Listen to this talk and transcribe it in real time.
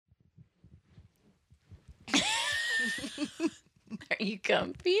Are you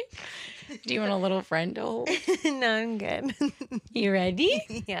comfy? Do you want a little friend to hold? No, I'm good. You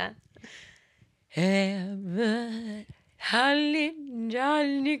ready? Yeah. Have a holly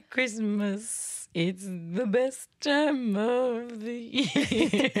jolly Christmas. It's the best time of the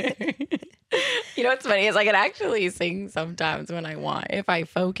year. You know what's funny is I can actually sing sometimes when I want. If I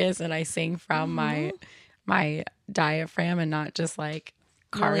focus and I sing from my diaphragm and not just like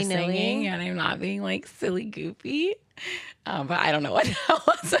car Willy-nilly. singing, and I'm not being like silly goofy. But I don't know what that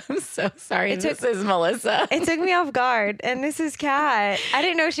was. I'm so sorry. This is Melissa. It took me off guard, and this is Kat. I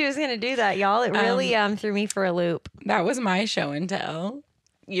didn't know she was gonna do that, y'all. It really threw me for a loop. That was my show and tell.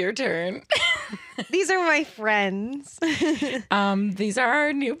 Your turn. These are my friends. These are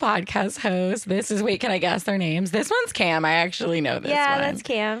our new podcast hosts. This is, wait, can I guess their names? This one's Cam. I actually know this one. Yeah, that's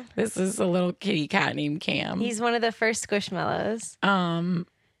Cam. This is a little kitty cat named Cam. He's one of the first Squishmallows.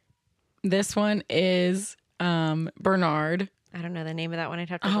 This one is Bernard. I don't know the name of that one. I'd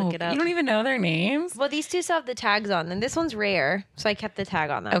have to look it up. You don't even know their names? Well, these two still have the tags on them. This one's rare, so I kept the tag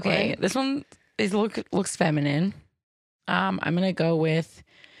on that Okay, one. this one looks feminine. I'm gonna go with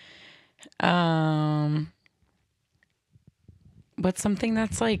what's something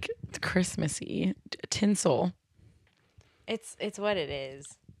that's like Christmassy? Tinsel. It's what it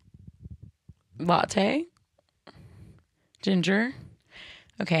is. Latte. Ginger.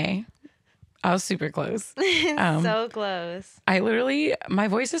 Okay. I was super close. So close. My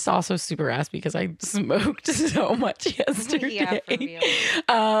voice is also super raspy because I smoked so much yesterday. Yeah, for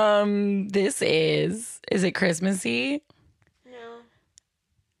real. This is it Christmassy? No.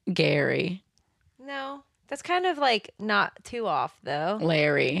 Gary. No. That's kind of like not too off, though.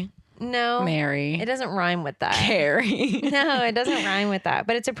 Larry. No. Mary. It doesn't rhyme with that. Carrie. No, it doesn't rhyme with that.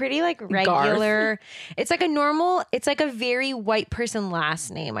 But it's a pretty like regular. It's like a very white person last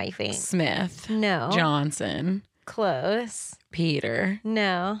name, I think. Smith. No. Johnson. Close. Peter.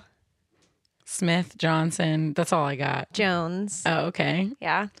 No. Smith, Johnson. That's all I got. Jones. Oh, okay.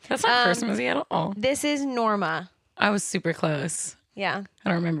 Yeah. That's not Christmassy at all. This is Norma. I was super close. Yeah. I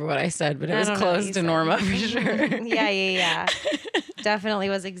don't remember what I said, but it was don't know what close you to said. Norma for sure. Yeah. Definitely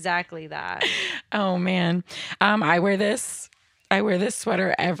was exactly that. Oh man. I wear this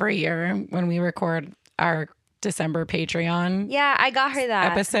sweater every year when we record our December Patreon Yeah, I got her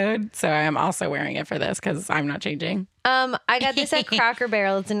that. episode. So I am also wearing it for this because I'm not changing. I got this at Cracker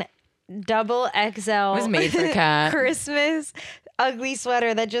Barrel. It's an double XL. It was made for Kat. Christmas ugly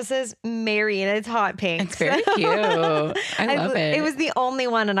sweater that just says Mary and it's hot pink. It's very cute. I love it. It was the only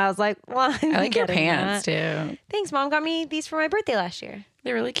one, and I was like, well, I like your pants too. Thanks, Mom got me these for my birthday last year.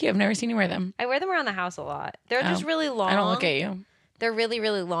 They're really cute. I've never seen you wear them. I wear them around the house a lot. They're just really long. I don't look at you. They're really,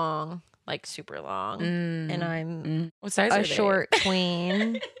 really long, like super long. And I'm What size a are they? short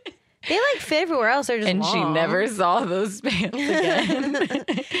queen. They like fit everywhere else. They're just And long. she never saw those pants again.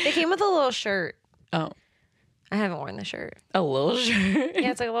 They came with a little shirt. Oh, I haven't worn the shirt. a little shirt.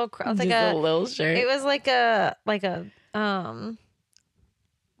 Yeah, it's like a little. It's like Just a little shirt. It was like a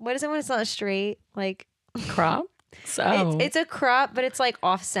what is it when it's not straight? Like crop. So it's a crop, but it's like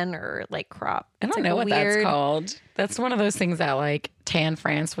off center, like crop. I don't know what that's called. That's one of those things that like Tan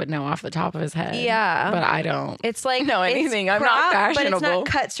France would know off the top of his head. Yeah. But I don't. It's like know it's anything. I'm not crop, fashionable. but it's not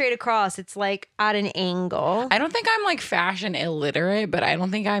cut straight across. It's like at an angle. I don't think I'm like fashion illiterate, but I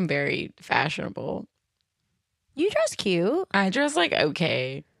don't think I'm very fashionable. You dress cute. I dress like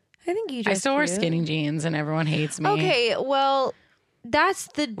okay. I think you dress I still wear cute. skinny jeans and everyone hates me. Okay, well, that's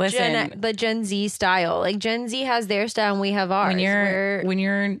the Listen. Gen Z style. Like Gen Z has their style and we have ours. When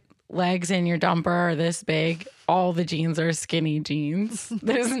your legs and your dumper are this big, all the jeans are skinny jeans.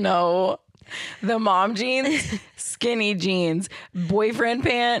 There's no the mom jeans, skinny jeans, boyfriend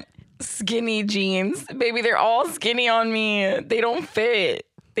pant, skinny jeans. Baby, they're all skinny on me. They don't fit.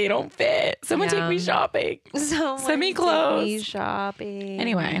 They don't fit. Someone take me shopping. Send me clothes. Take me shopping.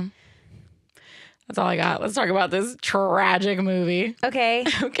 Anyway, that's all I got. Let's talk about this tragic movie. Okay.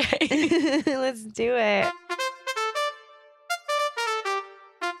 Okay. Let's do it.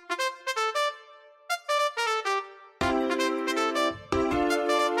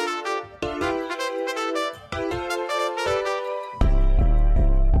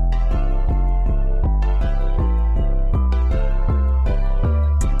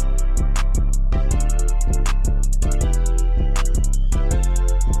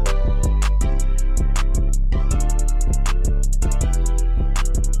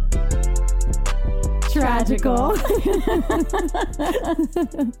 Tragical.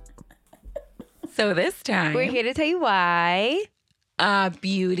 So this time, We're here to tell you why.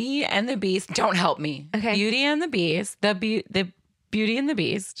 Beauty and the Beast. Don't help me. Okay. Beauty and the Beast. The Beauty and the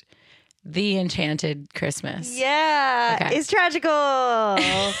Beast The Enchanted Christmas. Yeah. Okay. It's tragical.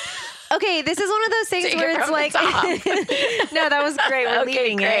 Okay, this is one of those things Take where it it's from like, the top. no, that was great. We're Okay,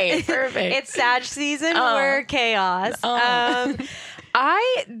 leaving great. it. Perfect. It's Sag season. We're chaos.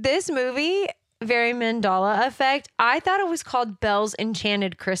 This movie, very Mandela effect. I thought it was called Belle's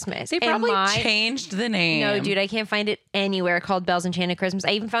Enchanted Christmas. They probably changed the name. No, dude, I can't find it anywhere called Belle's Enchanted Christmas.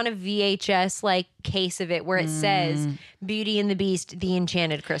 I even found a VHS like case of it where it says Beauty and the Beast, The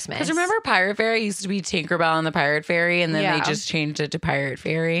Enchanted Christmas. Because remember Pirate Fairy used to be Tinkerbell and the Pirate Fairy, and then Yeah. they just changed it to Pirate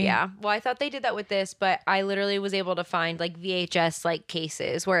Fairy. Yeah. Well, I thought they did that with this, but I literally was able to find like VHS like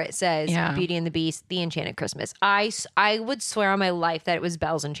cases where it says Yeah. Beauty and the Beast, The Enchanted Christmas. I would swear on my life that it was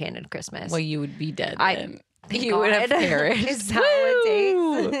Belle's Enchanted Christmas. Well, you would be dead I- then. Thank You would have God. perished. Is that what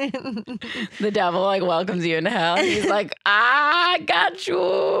it takes? The devil like welcomes you into hell. And he's like, I got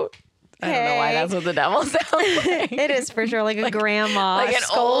you. I don't know why Hey. that's what the devil sounds like. It is for sure like a grandma Like an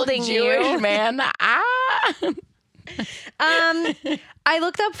scolding old Jewish you. man. I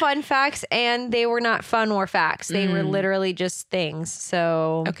looked up fun facts and they were not fun or facts. They were literally just things.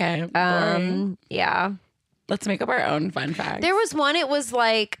 So Okay. boring. yeah. Let's make up our own fun facts. There was one, it was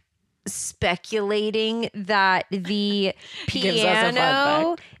like speculating that the Gives us a fun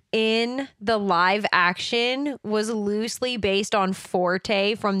piano fact. in the live action was loosely based on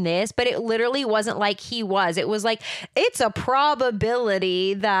Forte from this, but it literally wasn't like he was. It was like, it's a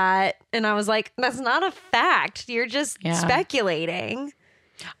probability that, and I was like, that's not a fact. You're just Yeah. speculating.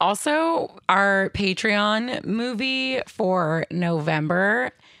 Also, our Patreon movie for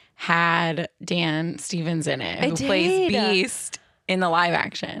November had Dan Stevens in it, who plays did. Beast in the live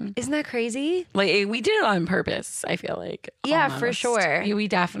action. Isn't that crazy? Like we did it on purpose, I feel like. Yeah, for almost. sure. We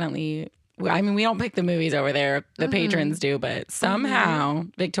definitely, I mean, we don't pick the movies over there. The patrons do, but somehow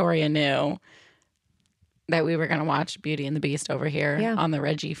Victoria knew that we were going to watch Beauty and the Beast over here Yeah. on the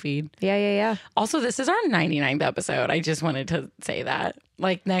Reggie feed. Yeah. Also, this is our 99th episode. I just wanted to say that.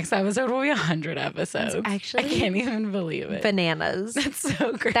 Like, next episode will be 100 episodes. actually I can't even believe it. Bananas. That's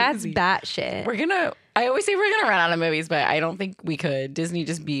so crazy. That's batshit. I always say we're going to run out of movies, but I don't think we could. Disney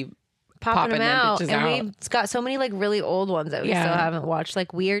just be Popping them them out. bitches And out. we've got so many like really old ones that we Yeah. still haven't watched.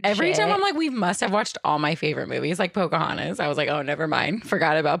 Like weird Every shit. time I'm like, we must have watched all my favorite movies, like Pocahontas. I was like, oh, never mind.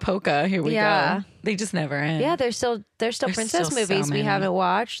 Forgot about Polka. Here we Yeah. go. They just never end. Yeah, there's still princess still so movies we many. haven't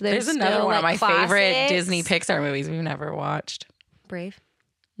watched. There's another still, one of my like, favorite classics. Disney Pixar movies we've never watched. Brave.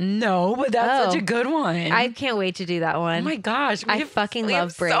 No, but that's Oh. such a good one. I can't wait to do that one. Oh my gosh. I fucking we love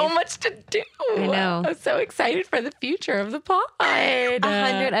have Brave. so much to do. I know. I'm so excited for the future of the pod.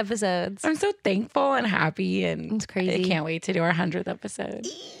 100 episodes. I'm so thankful and happy, and It's crazy. I can't wait to do our 100th episode.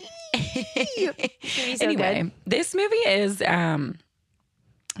 Be so Anyway, good. this movie is The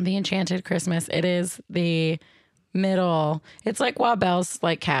Enchanted Christmas. It is the middle. It's like while Belle's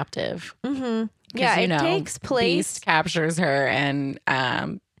like captive. Yeah, it takes place. Beast captures her and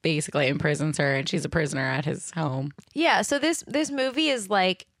basically imprisons her, and she's a prisoner at his home. Yeah, so this movie is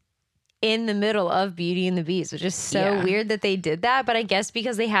like in the middle of Beauty and the Beast, which is so Yeah. weird that they did that. But I guess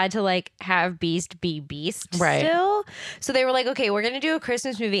because they had to like have Beast be Beast Right. still. So they were like, okay, we're going to do a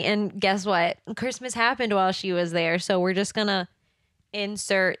Christmas movie. And guess what? Christmas happened while she was there. So we're just going to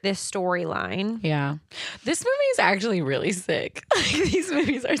insert this storyline. Yeah. This movie is actually really sick. Like, these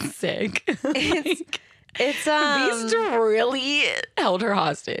movies are sick. It's Beast really held her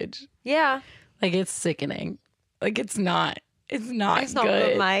hostage. yeah. Like, it's sickening. Like, it's not It's good. not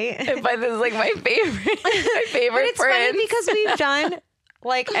good, mate. But this is like my favorite But it's prince. funny because we've done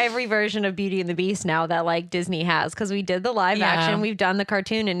like every version of Beauty and the Beast now that like Disney has, because we did the live Yeah. action, we've done the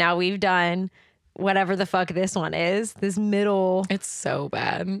cartoon, and now we've done whatever the fuck this one is. This middle. It's so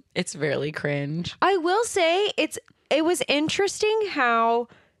bad. It's really cringe. I will say it was interesting how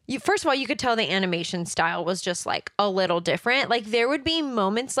you first of all you could tell the animation style was just like a little different. Like there would be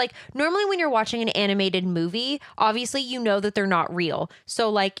moments like normally when you're watching an animated movie, obviously you know that they're not real. So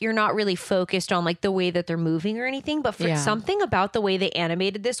like you're not really focused on like the way that they're moving or anything, but for Yeah. something about the way they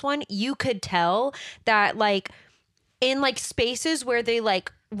animated this one, you could tell that like in like spaces where they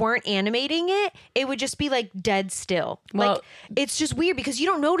like weren't animating it, it would just be like dead still. Well- like it's just weird because you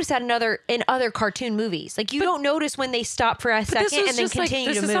don't notice that in other cartoon movies. Like you don't notice when they stop for a second This was and then just like, continue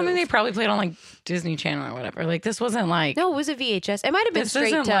this to is move. something they probably played on like Disney Channel or whatever. Like, this wasn't like, No, it was a VHS. It might have been this straight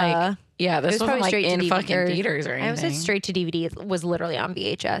isn't to. like, yeah, this it was wasn't probably like straight to in DVD fucking theaters or anything. I was said straight to DVD. It was literally on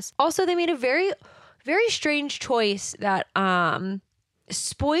VHS. Also, they made a very, very strange choice that,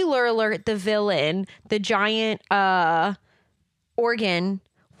 spoiler alert, the villain, the giant organ,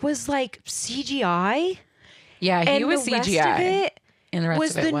 was like CGI. Yeah, he And was the rest of CGI. it, And the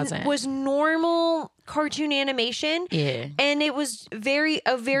rest of it wasn't. was normal cartoon animation. Yeah. And it was a very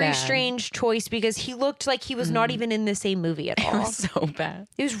Bad. strange choice because he looked like he was not even in the same movie at It all. was so bad.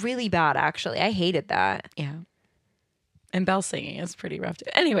 It was really bad, actually. I hated that. Yeah. And Belle singing is pretty rough too.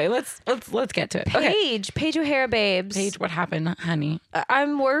 Anyway, let's get to it. Okay. Paige O'Hara, babes. Paige, what happened, honey?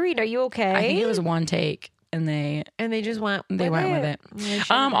 I'm worried. Are you okay? I think it was one take, and they just went. went with it. They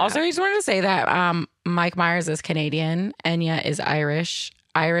should've Also, I just wanted to say that Mike Myers is Canadian, Enya is Irish,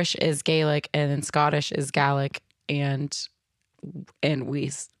 Irish is Gaelic, and then Scottish is Gaelic, and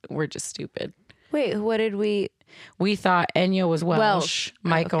we're just stupid. Wait, what did we? We thought Enya was Welsh.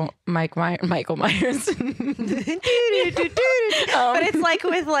 Michael Myers. But it's like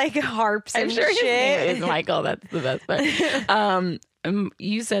with like harps I'm and sure his shit. name is Michael. That's the best part.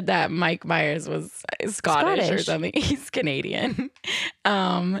 You said that Mike Myers was Scottish or something. He's Canadian.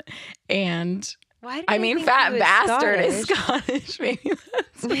 And Why did I mean, think Fat he was Bastard is Scottish? Scottish.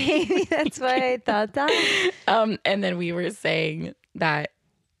 Maybe that's why I thought that. And then we were saying that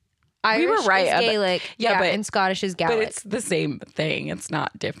Irish were right is about- Gaelic, but and Scottish is Gaelic. but it's the same thing. It's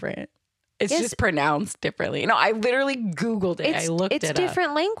not different. It's Yes. just pronounced differently. No, I literally Googled it. I looked it's it up.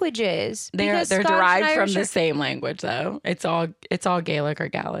 different languages. They're because Scottish derived and from Irish the are- same language though. It's all Gaelic or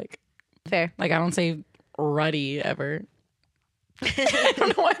Gaelic. Fair. Like I don't say ruddy ever. I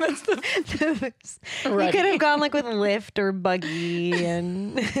don't know why that's the You Ruddy. could have gone like with lift or buggy,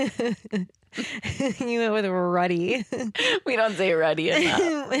 and you went with ruddy. we don't say ruddy enough.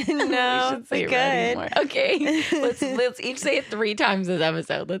 No, we should say we ruddy could. more. Okay, let's each say it 3 times this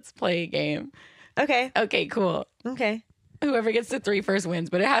episode. Let's play a game. Okay. Okay, cool. Okay. Whoever gets to 3 first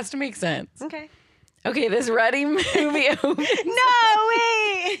wins, but it has to make sense. Okay. Okay, this Ruddy movie. No, wait.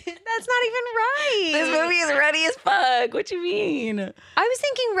 That's not even right. This movie is ruddy as fuck. What you mean? I was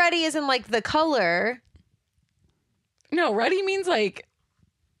thinking ruddy is in like the color. No, ruddy means like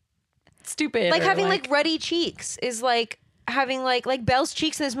stupid. Like or having like ruddy cheeks is like having like Belle's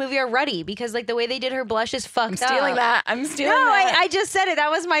cheeks in this movie are ruddy because like the way they did her blush is fucked I'm stealing up. that. I'm stealing No, that. I just said it. That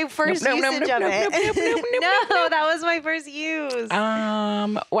was my first Nope, nope, usage nope, of nope, it. nope, nope, nope, nope, No, that was my first use.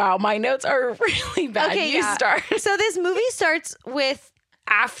 Wow, my notes are really bad. Okay, You yeah. start. So this movie starts with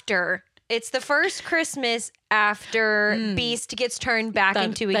after. It's the first Christmas after Beast gets turned back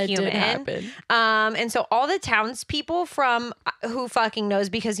into a that human. did happen. And so all the townspeople from who fucking knows,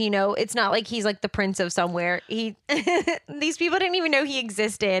 because you know it's not like he's like the prince of somewhere. These people didn't even know he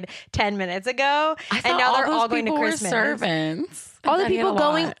existed 10 minutes ago, and now they're all going to Christmas. Servants. All the I bet he had people a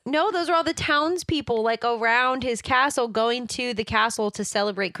going, lot. no, those are all the townspeople like around his castle going to the castle to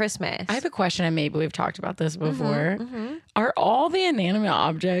celebrate Christmas. I have a question, and maybe we've talked about this before. Mm-hmm. Are all the inanimate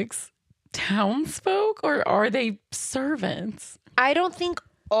objects townsfolk, or are they servants? I don't think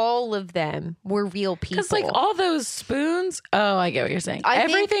all of them were real people. Because like all those spoons. Oh, I get what you're saying. I think-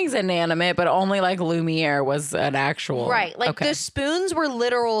 Everything's inanimate, but only like Lumiere was an actual. right, like okay. the spoons were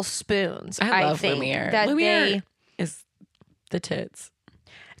literal spoons. I love think, Lumiere. That Lumiere is the tits.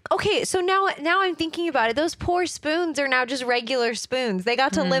 Okay, so now I'm thinking about it. Those poor spoons are now just regular spoons. They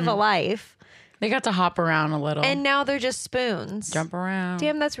got to live a life, They got to hop around a little and now they're just spoons. jump around.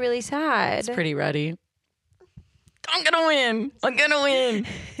 Damn, that's really sad. It's pretty ruddy. I'm gonna win. I'm gonna win.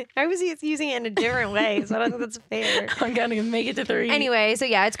 I was using it in a different way, so I don't think that's fair. I'm gonna make it to 3. Anyway, so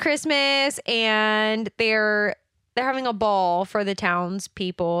yeah, it's Christmas, and they're having a ball for the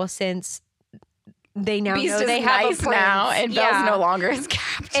townspeople since they now Beast know is they have nice a prince. now, and Yeah. Belle's no longer his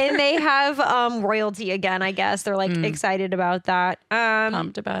captor. And they have royalty again, I guess. They're like excited about that.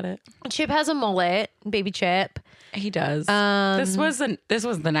 Pumped about it. Chip has a mullet, baby Chip. He does. This was the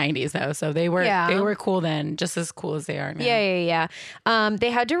 90s though, so they were cool then, just as cool as they are now. Yeah.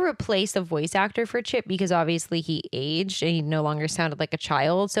 They had to replace the voice actor for Chip because obviously he aged and he no longer sounded like a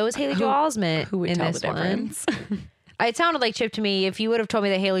child. So is Haley Joel Osment Who would in tell this the difference? one. It sounded like Chip to me. If you would have told me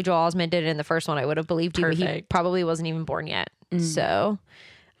that Haley Joel Osment did it in the first one, I would have believed you. But he Perfect. probably wasn't even born yet. So,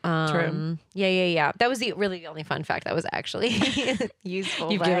 True. Yeah. That was the only fun fact that was actually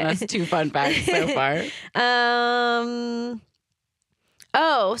useful. You've given us 2 fun facts so far.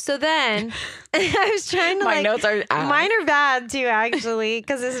 Oh, so then I was trying to My notes are mine are bad too, actually,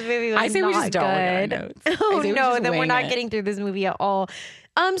 because this movie was I say not we just don't look at our good. notes. I Oh say we no, just then we're wing not it. getting through this movie at all.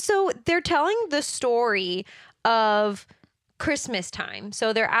 So they're telling the story of Christmas time.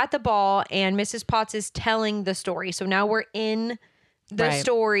 So they're at the ball, and Mrs. Potts is telling the story. So now we're in the Right.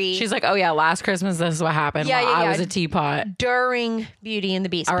 story. She's like, oh yeah, last Christmas this is what happened. Yeah, while yeah, I yeah. was a teapot. during Beauty and the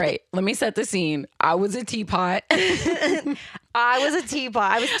Beast. All right, let me set the scene. I was a teapot. I was a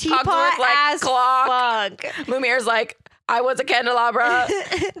teapot. I was teapot Cogsworth, like, as clock. fuck. Lumiere's like, I was a candelabra.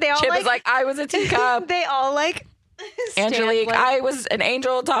 They all Chip like, is like, I was a teacup. they all like Angelique, Like, I was an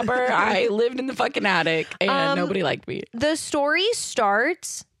angel topper. I lived in the fucking attic and nobody liked me. the story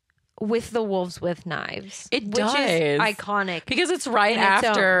starts with the wolves with knives. It which does. is iconic. Because it's right in its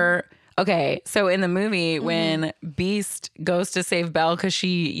after. Okay, so in the movie, when Beast goes to save Belle because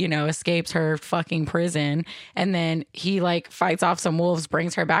she, escapes her fucking prison, and then he like fights off some wolves,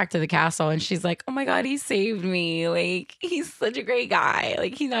 brings her back to the castle, and she's like, "Oh my god, he saved me! Like he's such a great guy.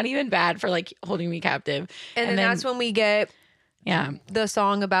 Like he's not even bad for like holding me captive." And then that's when we get the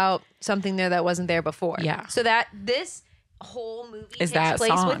song about something there that wasn't there before. Yeah. So that this whole movie Is takes that place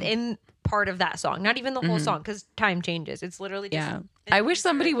song. within part of that song, not even the whole song, because time changes. It's literally just I wish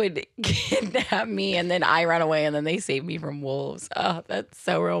somebody would kidnap me and then I run away and then they save me from wolves. Oh, that's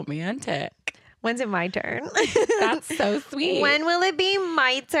so romantic. When's it my turn? That's so sweet. When will it be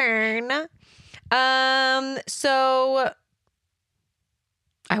my turn? So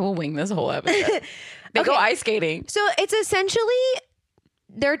I will wing this whole episode. They go ice skating. So it's essentially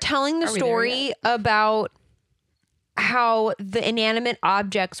they're telling the Are we there story about how the inanimate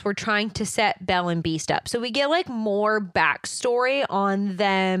objects were trying to set Belle and Beast up. So we get like more backstory on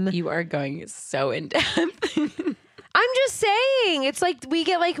them. You are going so in depth. I'm just saying, it's like we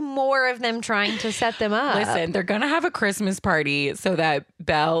get like more of them trying to set them up. Listen, they're going to have a Christmas party so that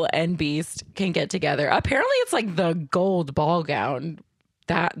Belle and Beast can get together. Apparently it's like the gold ball gown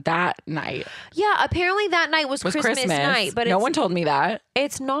that night. Yeah, apparently that night was Christmas night, but no one told me that.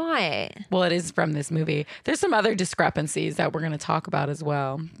 It's not. Well, it is from this movie. There's some other discrepancies that we're going to talk about as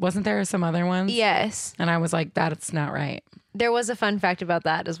well. Wasn't there some other ones? Yes. And I was like, that's not right. There was a fun fact about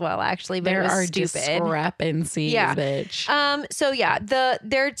that as well, actually, but There it was are stupid. discrepancies, bitch. So yeah,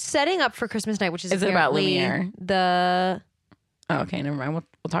 they're setting up for Christmas night, which is Is it about apparently Lumiere? The Oh, okay, never mind. We'll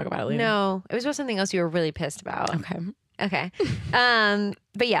talk about it later. no, it was about something else you were really pissed about. Okay.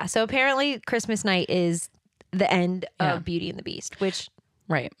 But yeah, so apparently Christmas night is the end Yeah. of Beauty and the Beast, which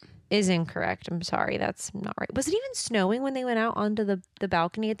Right. is incorrect. I'm sorry, that's not right. Was it even snowing when they went out onto the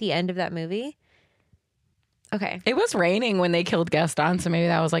balcony at the end of that movie? Okay. It was raining when they killed Gaston, so maybe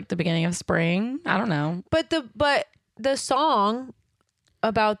that was like the beginning of spring. I don't know. But the song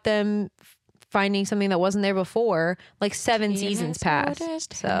about them finding something that wasn't there before, like 7 seasons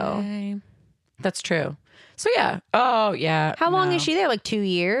passed. So that's true. So yeah. Oh yeah. how long is she there? Like 2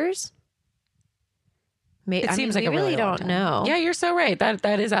 years? Maybe, It seems like we a really long don't time. know. Yeah, you're so right.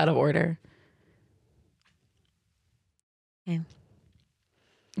 That is out of order. Okay.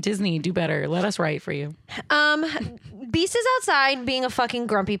 Disney, do better. Let us write for you. Beast is outside being a fucking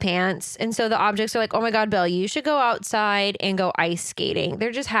grumpy pants, and so the objects are like, "Oh my god, Belle, you should go outside and go ice skating."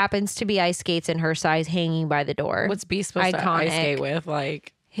 There just happens to be ice skates in her size hanging by the door. What's Beast supposed to Iconic. ice skate with?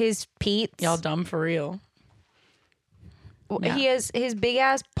 Like, His Pete's. y'all dumb for real. Yeah. He has his big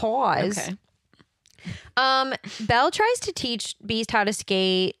ass paws. Okay. Belle tries to teach Beast how to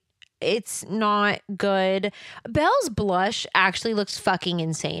skate. It's not good. Belle's blush actually looks fucking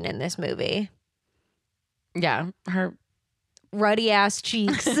insane in this movie. Yeah. Her Ruddy ass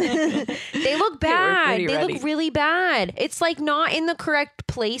cheeks. They look bad. pretty They ruddy. look really bad. It's like not in the correct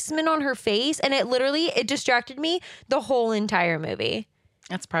placement on her face, and it distracted me the whole entire movie.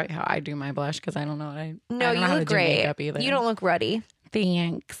 That's probably how I do my blush because I don't know what I No, don't know you how to look do great. makeup either. You don't look ruddy.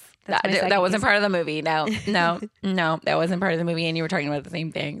 Thanks. That's my second That wasn't piece. part of the movie. No, that wasn't part of the movie. And you were talking about the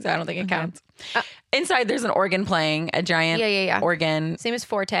same thing, so I don't think it counts. Inside, there's an organ playing, a giant Yeah. organ. Same as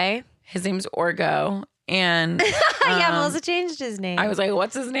Forte. His name's Orgo, and Yeah, Melissa changed his name. I was like,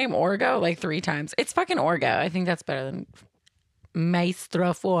 "What's his name?" Orgo, like 3 times. It's fucking Orgo. I think that's better than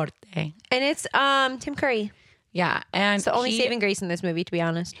Maestro Forte. and it's Tim Curry. Yeah, and It's the only saving grace in this movie, to be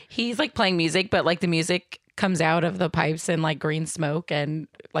honest. he's like playing music, but like the music comes out of the pipes and like green smoke and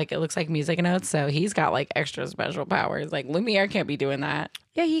like it looks like music notes. So he's got like extra special powers. Like Lumiere can't be doing that.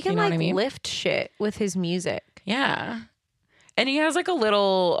 Yeah, he can You know what I mean? lift shit with his music. Yeah. And he has like a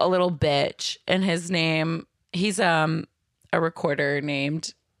little bitch and his name, he's a recorder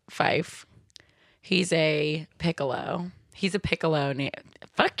named Fife. He's a piccolo. He's a piccolo name.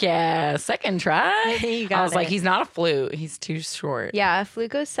 Fuck yeah. Second try. You got I was like, it. he's not a flute. He's too short. Yeah,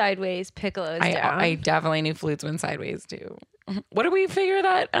 flute goes sideways, piccolo is down. I definitely knew flutes went sideways too. What did we figure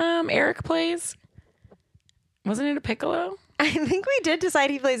that Eric plays? Wasn't it a piccolo? I think we did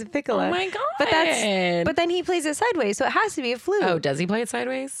decide he plays a piccolo. Oh my god! But then he plays it sideways, so it has to be a flute. Oh, does he play it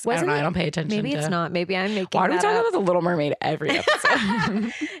sideways? I Wasn't don't know. it? I don't pay attention. Maybe it's to- not. Maybe I'm making Why do we that talk up. about the Little Mermaid every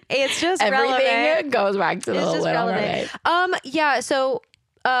episode? It's just Everything relevant. goes back to the It's Little just Mermaid. relevant. Yeah, so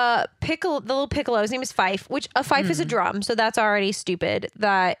Piccolo, the little Piccolo, his name is Fife, which a fife is a drum, so that's already stupid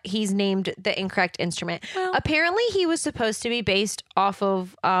that he's named the incorrect instrument. Well- Apparently he was supposed to be based off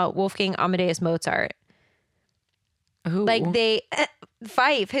of Wolfgang Amadeus Mozart. Who? Like they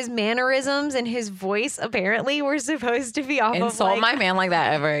Fife, his mannerisms and his voice apparently were supposed to be off Insult of my man like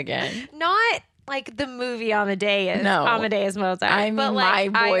that ever again. not like the movie Amadeus. No. Amadeus Mozart. I mean, but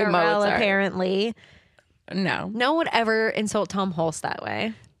like my boy IRL Mozart. apparently. No. No one would ever insult Tom Hulce that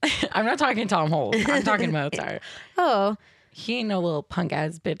way. I'm not talking Tom Hulce. I'm talking Mozart. Oh. He ain't no little punk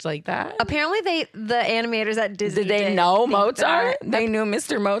ass bitch like that. Apparently the animators at Disney Did they know think Mozart? that. They knew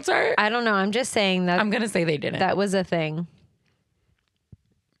Mr. Mozart? I don't know. I'm just saying that I'm going to say they didn't. that was a thing.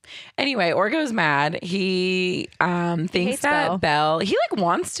 Anyway, Orgo's mad. He thinks hates that Belle, he like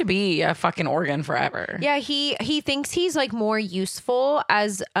wants to be a fucking organ forever. Yeah, he thinks he's like more useful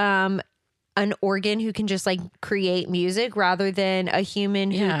as an organ who can just like create music rather than a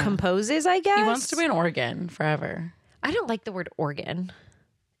human Yeah. who composes, I guess. He wants to be an organ forever. I don't like the word organ.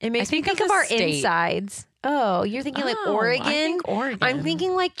 It makes me think think of of a our state. insides. Oh, you're thinking like Oh, Oregon? I think Oregon. I'm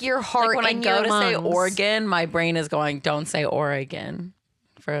thinking like your heart Like when I and go your to lungs. say organ, my brain is going, don't say Oregon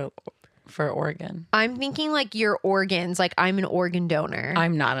for Oregon. I'm thinking like your organs. Like I'm an organ donor.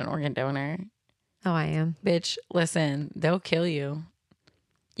 I'm not an organ donor. Oh, I am. Bitch, listen, they'll kill you.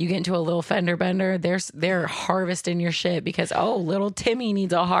 You get into a little fender bender, they're harvesting your shit because, oh, little Timmy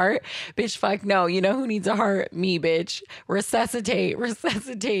needs a heart. Bitch, fuck no. You know who needs a heart? Me, bitch. Resuscitate.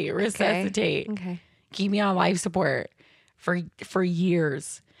 Okay. Keep me on life support for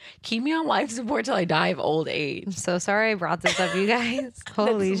years. Keep me on life support till I die of old age. I'm so sorry I brought this up, you guys.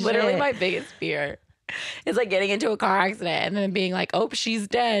 Holy That's shit. literally my biggest fear. It's like getting into a car accident and then being like, oh, she's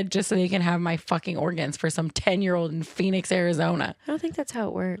dead, just so they can have my fucking organs for some 10-year-old in Phoenix, Arizona. I don't think that's how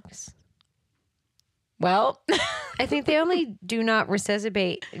it works. Well, I think they only do not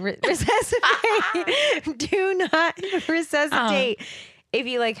resuscitate. Do not resuscitate if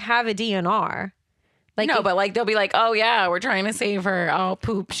you like have a DNR. Like no, if- but like they'll be like, oh yeah, we're trying to save her. Oh,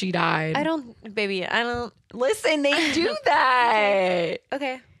 poop, she died. I don't. Listen, they do that.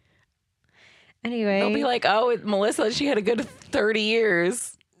 Okay. Anyway, They'll be like, oh, Melissa, she had a good 30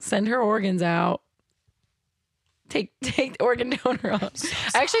 years. Send her organs out. Take the organ donor off.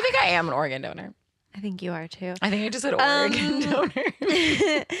 I actually think I am an organ donor. I think you are too. I think I just said organ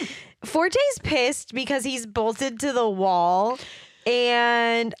donor. Forte's pissed because he's bolted to the wall.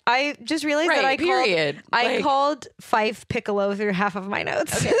 And I just realized that I called Fife Piccolo through half of my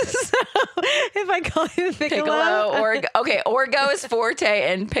notes. Okay. So if I call him Piccolo, Orgo is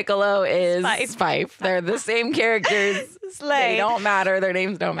Forte and Piccolo is Fife. They're the same characters. They don't matter. Their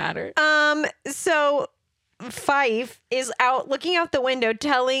names don't matter. So Fife is out looking out the window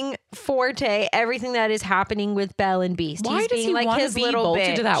telling Forte everything that is happening with Belle and Beast. Why He's does being he like want his to be little bolted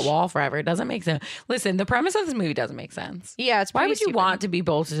bitch. to that wall forever? It doesn't make sense. Listen, the premise of this movie doesn't make sense. Yeah, it's why pretty would you stupid. want to be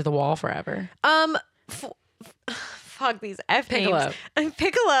bolted to the wall forever? Fuck these F Piccolo. names.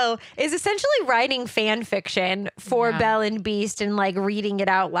 Piccolo is essentially writing fan fiction for Yeah. Belle and Beast and like reading it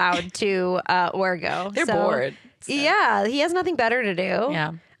out loud to Orgo. They're bored. So. Yeah, he has nothing better to do.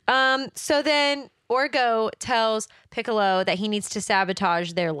 Yeah. So then Orgo tells Piccolo that he needs to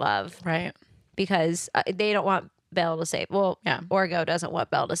sabotage their love Right. because they don't want Belle to save. Well, Yeah. Orgo doesn't want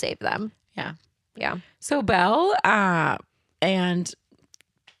Belle to save them. Yeah. Yeah. So Belle and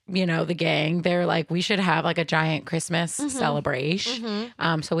the gang, they're like, we should have like a giant Christmas celebration.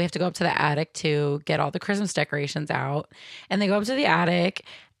 So we have to go up to the attic to get all the Christmas decorations out. And they go up to the attic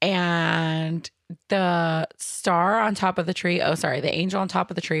and the star on top of the tree, the angel on top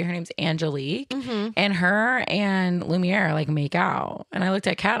of the tree, her name's Angelique. And her and Lumiere like make out. And I looked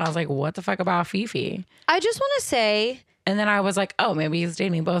at Kat and I was like, what the fuck about Fifi? I just want to say And then I was like, oh, maybe he's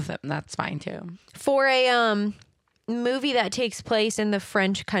dating both of them. That's fine too. for a movie that takes place in the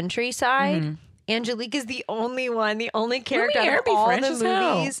French countryside, Angelique is the only character Lumiere out of be all French the as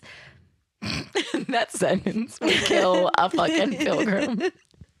hell. movies. That sentence would kill a fucking pilgrim.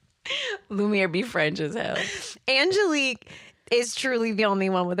 Lumiere be French as hell. Angelique is truly the only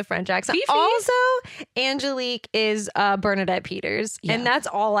one with a French accent. Fifi? Also, Angelique is Bernadette Peters, and that's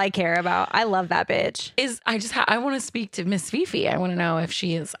all I care about. I love that bitch. I want to speak to Miss Fifi. I want to know if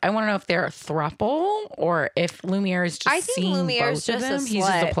I want to know if they're a throuple or if Lumiere is just I think seeing Lumiere's both of just a them. He's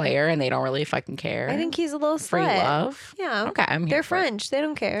just a slut. player and they don't really fucking care. I think he's a little free slut. love. Yeah. Okay, I'm here They're for it. French. They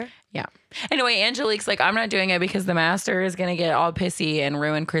don't care. Yeah. Anyway, Angelique's like, I'm not doing it because the master is gonna get all pissy and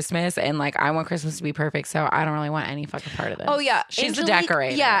ruin Christmas, and like I want Christmas to be perfect, so I don't really want any fucking part of this. Oh yeah, she's the Angelique-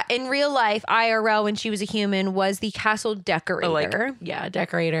 decorator. Yeah, in real life, IRL when she was a human was the castle decorator.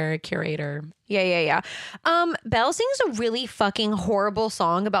 Decorator, curator. Yeah. Belle sings a really fucking horrible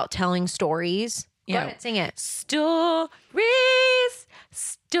song about telling stories. Go Yeah. ahead, sing it. Stories.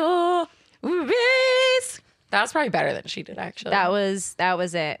 That was probably better than she did, actually. That was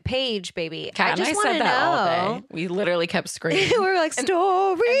it. Paige, baby. Kat I just and I want to said that all know. day. We literally kept screaming. We were like, stories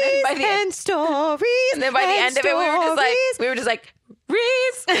by the end- and stories. And then by the end of it, we were just like,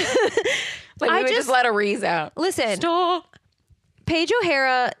 Reese. Like, we would just let a Reese out. Listen, Paige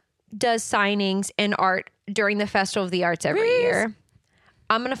O'Hara does signings and art during the Festival of the Arts every year.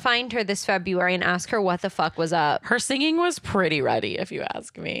 I'm going to find her this February and ask her what the fuck was up. Her singing was pretty ready, if you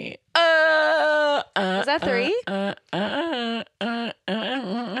ask me. Was that 3?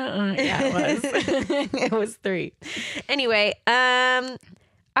 Yeah, it was. It was 3. Anyway, I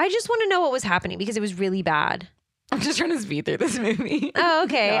just want to know what was happening because it was really bad. I'm just trying to speed through this movie. Oh,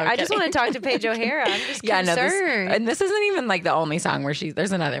 okay. No, I'm I just want to kidding. talk to Paige O'Hara. I'm just concerned. And this isn't even like the only song where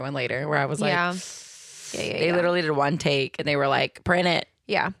there's another one later where I was like, Yeah. They literally did one take and they were like, print it,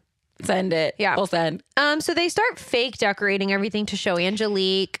 Yeah. send it, full send. So they start fake decorating everything to show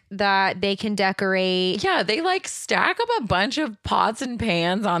Angelique that they can decorate. Yeah, they like stack up a bunch of pots and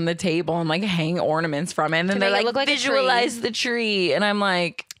pans on the table and like hang ornaments from it. And then they're make it like, look like a visualize the tree. And I'm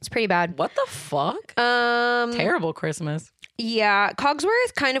like, It's pretty bad. what the fuck? Terrible Christmas. Yeah,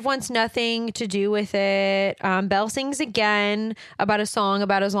 Cogsworth kind of wants nothing to do with it. Belle sings again about a song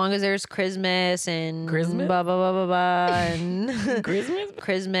about as long as there's Christmas and Christmas? blah blah blah blah blah and Christmas?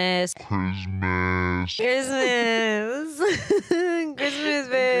 Christmas, Christmas. Christmas,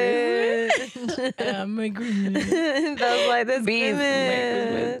 bitch. My Christmas. Belle's like this Beast.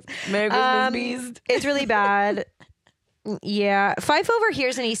 Christmas. Merry Christmas, Beast. It's really bad. Yeah, Fife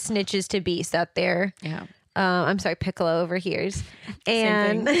overhears and he snitches to Beast out there. Yeah. I'm sorry, Piccolo overhears.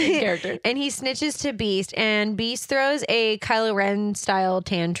 And thing, same character. And he snitches to Beast, and Beast throws a Kylo Ren style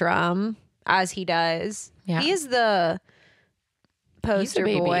tantrum as he does. Yeah. He is the poster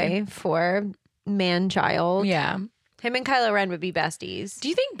baby. boy for man-child. Yeah. Him and Kylo Ren would be besties. Do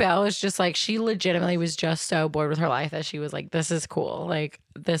you think Belle is just like, she legitimately was just so bored with her life that she was like, this is cool. Like,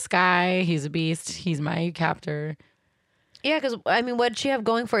 this guy, he's a beast. He's my captor. Yeah, because, I mean, what'd she have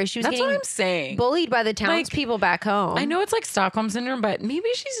going for her? She was That's what getting I'm saying. bullied by the townspeople back home. I know it's like Stockholm Syndrome, but maybe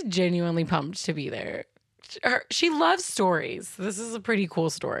she's genuinely pumped to be there. She loves stories. This is a pretty cool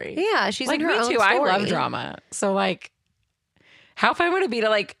story. Yeah, she's like in her me own too. I love story. drama. So like, how fun would it be to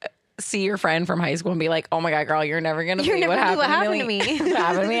like see your friend from high school and be like, "Oh my god, girl, you're never gonna believe what happened to me." What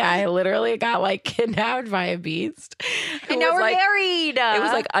happened to me? I literally got like kidnapped by a beast. And now we're married. It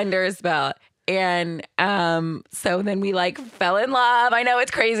was like under a spell. And so then we like fell in love. I know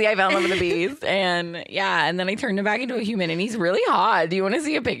it's crazy. I fell in love with the beast. And yeah, and then I turned him back into a human and he's really hot. Do you want to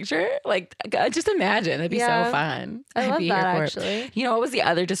see a picture? Like, just imagine. That'd be so fun. I love I'd be that, here for it. actually. You know what was the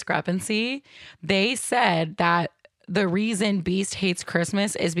other discrepancy? They said that the reason Beast hates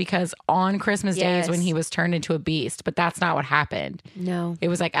Christmas is because on Christmas Day is when Yes. he was turned into a beast. But that's not what happened. No. It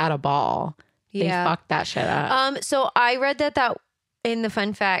was like at a ball. Yeah. They fucked that shit up. So I read that in the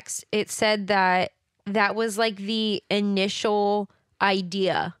fun facts, it said that was like the initial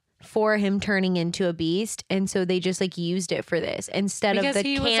idea for him turning into a beast, and so they just like used it for this instead Because of the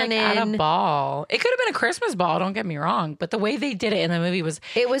he canon. was like at a ball. It could have been a Christmas ball, don't get me wrong. But the way they did it in the movie was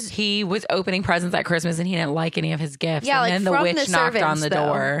he was opening presents at Christmas and he didn't like any of his gifts. Yeah, and like then the from witch the knocked servants, on the though.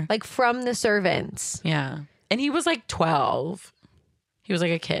 door. Like from the servants. Yeah. And he was like 12. He was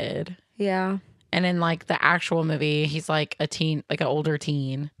like a kid. Yeah. And in like the actual movie, he's like a teen, like an older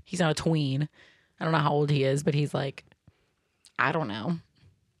teen. He's not a tween. I don't know how old he is, but he's like, I don't know.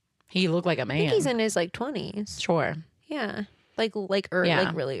 He looked like a man. I think he's in his like 20s. Sure. Yeah. Like early, Yeah.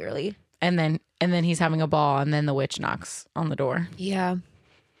 like really early. And then he's having a ball and then the witch knocks on the door. Yeah.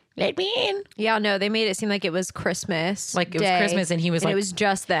 Let me in. Yeah, no, they made it seem like it was Christmas. Like it was Day, Christmas and he was like, it was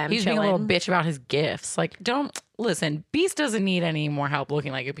just them. he was being a little chilling. bitch about his gifts. Like, don't listen. Beast doesn't need any more help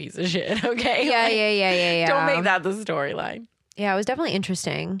looking like a piece of shit. Okay. Yeah, Like, yeah. Don't make that the storyline. Yeah, it was definitely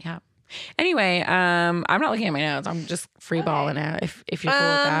interesting. Yeah. Anyway, I'm not looking at my notes. I'm just freeballing it. If you're cool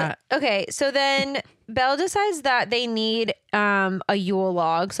with that. Okay, so then Belle decides that they need a Yule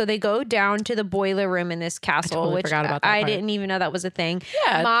log, so they go down to the boiler room in this castle, totally which forgot about that I part. didn't even know that was a thing.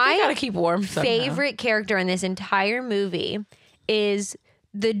 Yeah, my you gotta keep warm. Somehow. favorite character in this entire movie is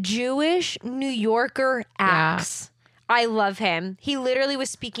the Jewish New Yorker Axe. I love him. He literally was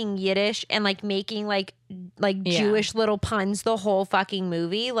speaking Yiddish and like making like Jewish little puns the whole fucking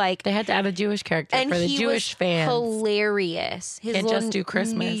movie. Like They had to add a Jewish character and for the he Jewish was fans. hilarious. His Can't little just do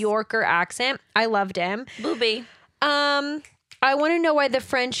Christmas. New Yorker accent. I loved him. Booby. I want to know why the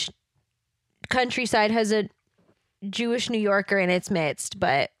French countryside has a Jewish New Yorker in its midst,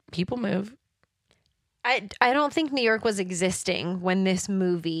 but People move. I don't think New York was existing when this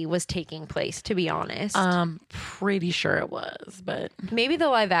movie was taking place, to be honest. Pretty sure it was, but Maybe the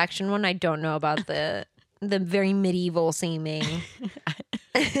live action one. I don't know about the the very medieval seeming.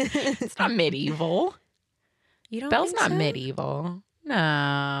 It's not medieval. You don't Belle's think not so? medieval.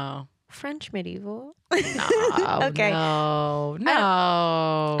 No. French medieval. No. Okay. No.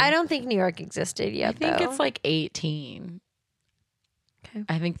 I don't think New York existed yet, I think though. it's like 18. Okay.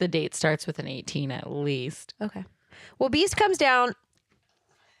 I think the date starts with an 18 at least. Okay. Well, Beast comes down.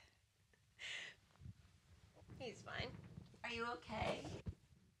 He's fine. Are you okay?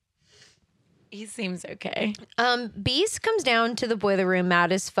 He seems okay. Beast comes down to the boiler room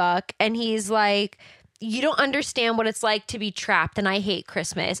mad as fuck, and he's like, "You don't understand what it's like to be trapped, and I hate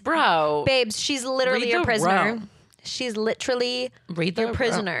Christmas." Bro. Babes, she's literally Read your the prisoner. room. She's literally Read the your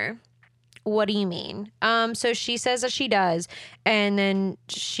prisoner. What do you mean? So she says that she does, and then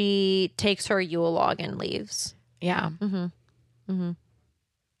she takes her Yule log and leaves. Yeah.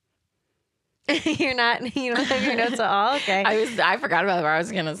 You don't have your notes at all? Okay. I forgot about that. I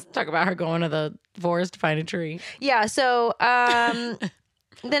was gonna talk about her going to the forest to find a tree. Yeah, so the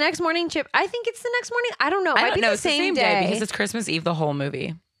next morning, Chip, I think it's the next morning. I don't know. It I might don't be know. the It's same the same day day. because it's Christmas Eve the whole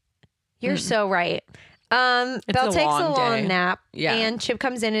movie. You're so right. Belle a takes a long long day. nap. Yeah. And Chip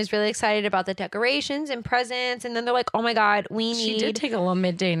comes in and is really excited about the decorations and presents. And then they're like, oh my God, we She need. did take a little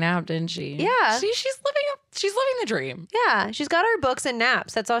midday nap, didn't she? Yeah. She's living the dream. Yeah, she's got her books and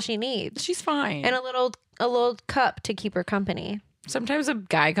naps. That's all she needs. She's fine. And a little cup to keep her company. Sometimes a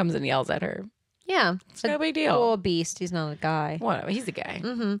guy comes and yells at her. Yeah. It's no big deal. Oh, Beast. He's not a guy. Whatever. He's a guy.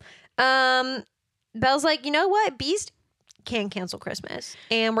 Belle's like, you know what? Beast can't cancel Christmas.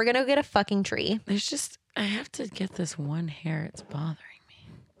 And we're going to get a fucking tree. There's just, I have to get this one hair. It's bothering me.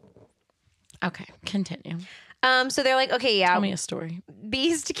 Okay, continue. So they're like, okay, yeah, Tell me a story.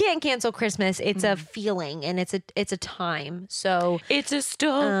 Beast can't cancel Christmas. It's a feeling and it's a time. So, It's a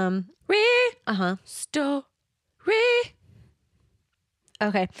story. Story.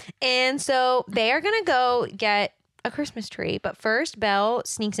 okay. And so they are going to go get a Christmas tree. But first, Belle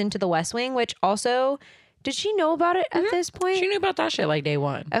sneaks into the West Wing, which also, did she know about it at this point? She knew about that shit like day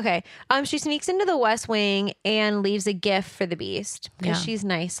one. Okay. She sneaks into the West Wing and leaves a gift for the Beast because Yeah. she's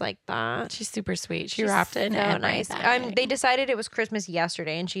nice like that. She's super sweet. She She's wrapped it in so nice. everything. They decided it was Christmas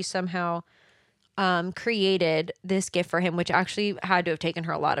yesterday, and she somehow created this gift for him, which actually had to have taken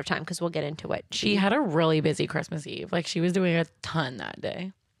her a lot of time because we'll get into it. She had a really busy Christmas Eve. Like she was doing a ton that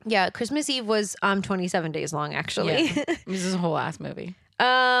day. Yeah, Christmas Eve was 27 days long actually. Yeah. This is a whole ass movie.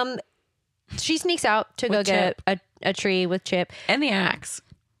 She sneaks out to go With get a tree with Chip. And the axe.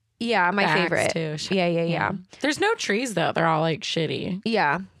 Yeah, my The axe, favorite. too. Yeah. There's no trees though. They're all like shitty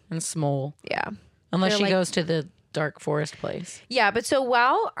Yeah. and small. Yeah. Unless They're she like- goes to the dark forest place. Yeah, but so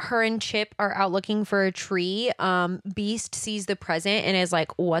while her and Chip are out looking for a tree, Beast sees the present and is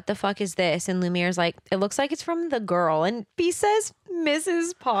like, "What the fuck is this?" And Lumiere's like, "It looks like it's from the girl." And Beast says,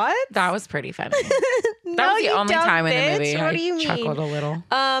 "Mrs. Potts." That was pretty funny. No, That was the you only dumb time in bitch. the movie What I do you mean? chuckled a little.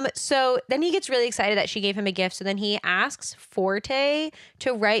 So then he gets really excited that she gave him a gift. So then he asks Forte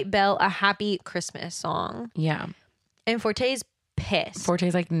to write Belle a happy Christmas song, Yeah. and Forte's pissed.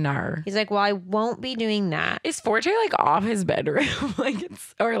 Forte's like, nar. He's like, "Well, I won't be doing that." Is Forte like off his bedroom?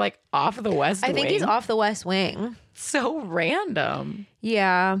 Or like off the West I think Wing? he's off the West Wing. So random.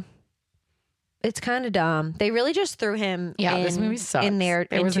 Yeah. It's kind of dumb. They really just threw him This movie sucks. in there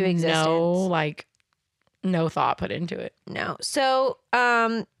was into existence. no thought put into it. No. So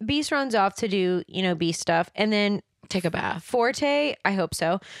Beast runs off to do, Beast stuff. And then Take a bath. Forte, I hope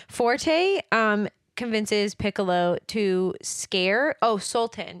so. Forte convinces Piccolo to scare. Oh,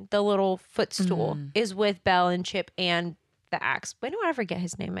 Sultan, the little footstool, is with Belle and Chip and the axe. We don't ever get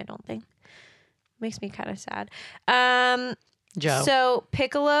his name, I don't think. Makes me kind of sad. Joe. So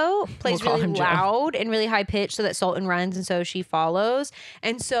Piccolo plays call really him Joe. loud and really high pitched so that Sultan runs, and so she follows.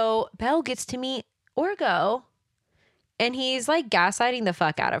 And so Belle gets to meet Orgo, and he's like gaslighting the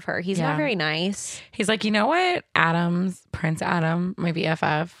fuck out of her. He's Yeah. not very nice. He's like, you know what? Prince Adam, my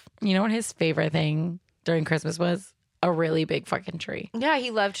BFF, you know what his favorite thing during Christmas was? A really big fucking tree. Yeah, he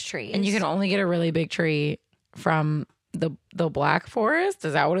loved trees. And you can only get a really big tree from the Black Forest.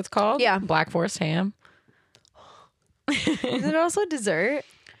 Is that what it's called? Yeah. Black Forest ham. Is it also dessert?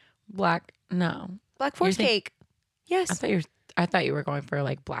 No. Black Forest think- cake. Yes. I thought you were going for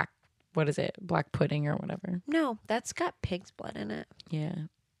like black, what is it? Black pudding or whatever. No, that's got pig's blood in it. Yeah.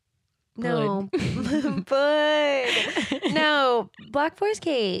 No. But no, Black Forest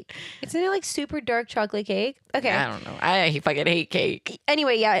cake. Isn't it like super dark chocolate cake? Okay. I don't know. I fucking hate cake.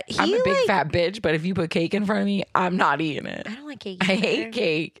 Anyway, yeah. I'm a big fat bitch, but if you put cake in front of me, I'm not eating it. I don't like cake. I either. hate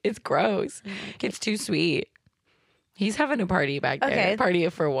cake. It's gross. It's too sweet. He's having a party back there. Okay. Party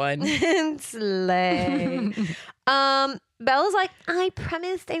for one. Slay. Bella's like, I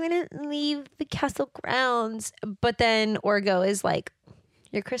promised I wouldn't leave the castle grounds. But then Orgo is like,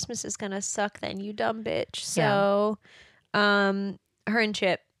 your Christmas is gonna suck then, you dumb bitch. So her and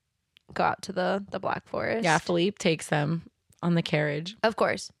Chip go out to the Black Forest. Yeah, Philippe takes them on the carriage. Of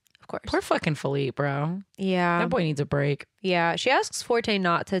course. Poor fucking Philippe, bro. Yeah. That boy needs a break. Yeah. She asks Forte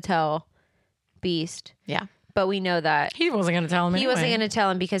not to tell Beast. Yeah. But we know that He wasn't going to tell him he anyway. wasn't going to tell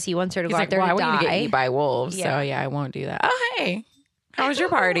him because he wants her to He's go like, out there well, I to want you to get die. eaten by wolves. Yeah. So, yeah, I won't do that. Oh, hey. How was your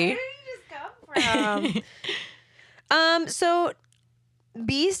party? Where did you just come from? So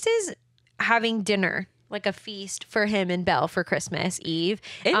Beast is having dinner, like a feast for him and Belle for Christmas Eve.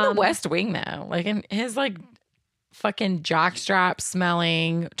 In the West Wing, though. Like, in his, like, fucking jockstrap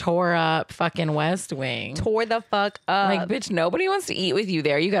smelling, tore up fucking West Wing. Tore the fuck up. Like, bitch, nobody wants to eat with you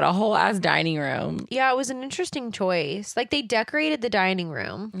there. You got a whole ass dining room. Yeah, it was an interesting choice. Like, they decorated the dining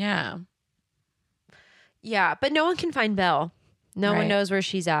room. Yeah. Yeah, but no one can find Belle. No one Right. knows where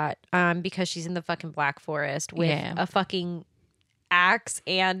she's at because she's in the fucking Black Forest with Yeah. a fucking axe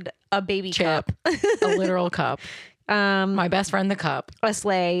and a baby Chip. cup. A literal cup. My best friend, the cup. A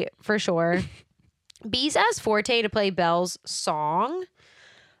sleigh for sure. Bees asked Forte to play Belle's song.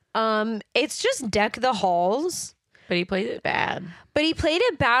 It's just Deck the Halls, But he played it bad. but he played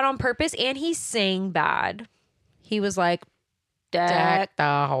it bad on purpose and he sang bad. He was like, Deck the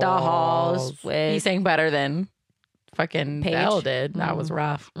halls with- He sang better than fucking Paige? Belle did. That was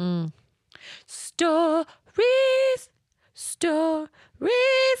rough. Mm. Stories.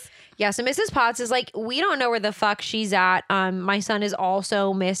 Yeah, so Mrs. Potts is like, we don't know where the fuck she's at. My son is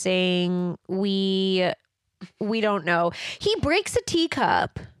also missing. We don't know. He breaks a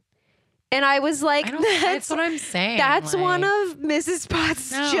teacup. And I was like, That's what I'm saying. that's like, one of Mrs.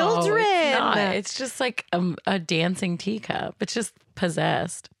 Potts' no, children. It's not. It's just like a dancing teacup. It's just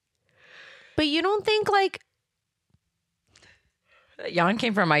possessed. But you don't think like Yawn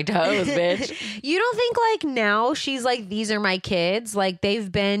came from my toes, bitch. you don't think like now she's like, these are my kids. Like they've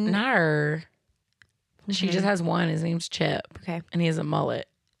been Not her. She Mhm. just has one. His name's Chip. Okay. And he has a mullet.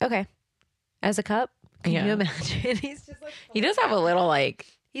 Okay. As a cup? Can Yeah. you imagine? He's just like He does have a little like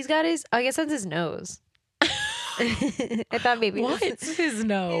he's got his I guess that's his nose. I thought maybe it was what's his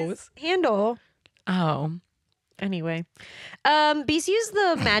nose? handle. Oh. Anyway. Beast used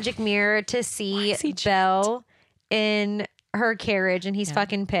the magic mirror to see is he Belle in her carriage and he's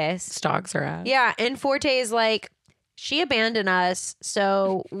fucking pissed. Stalks her ass. Yeah, and Forte is like, she abandoned us,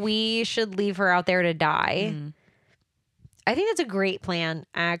 so we should leave her out there to die. Mm. I think that's a great plan,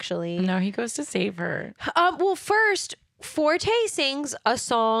 actually. No, he goes to save her. Well, first, Forte sings a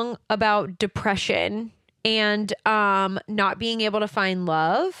song about depression and not being able to find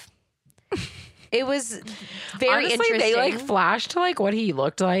love. It was very Honestly, interesting. they like flashed to like what he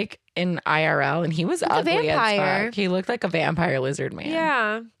looked like in IRL, and he was ugly as vampire. fuck. He looked like a vampire lizard man.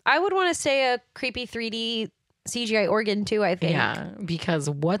 Yeah, I would want to say a creepy 3D CGI organ too, I think. Yeah, because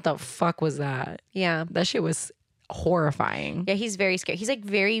what the fuck was that? Yeah. That shit was horrifying. Yeah, he's very scary. He's like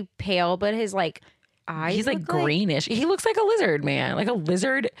very pale, but his like eyes He's like look greenish. He looks like a lizard man, like a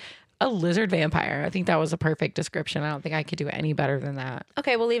lizard vampire. I think that was a perfect description. I don't think I could do it any better than that.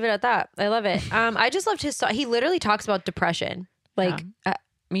 Okay, we'll leave it at that. I love it. I just loved his song. He literally talks about depression. Like,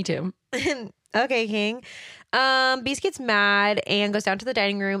 Me too. okay, King. Beast gets mad and goes down to the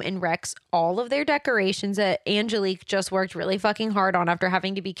dining room and wrecks all of their decorations that Angelique just worked really fucking hard on after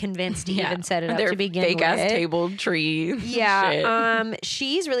having to be convinced to even set it up Their to begin fake with. ass table tree. Yeah. shit.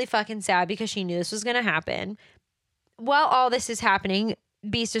 She's really fucking sad because she knew this was gonna happen. While all this is happening,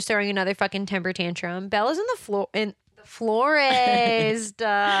 Beast is throwing another fucking temper tantrum. Bella's in the florist.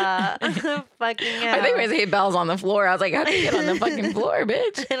 Fucking hell. I think I say Belle's on the floor. I was like, how do you get on the fucking floor,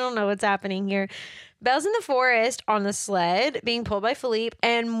 bitch? I don't know what's happening here. Belle's in the forest on the sled being pulled by Philippe,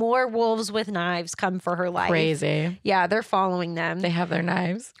 and more wolves with knives come for her life. Crazy. Yeah, they're following them. They have their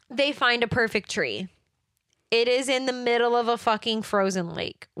knives. They find a perfect tree. It is in the middle of a fucking frozen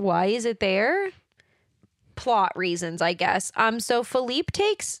lake. Why is it there? Plot reasons, I guess. So Philippe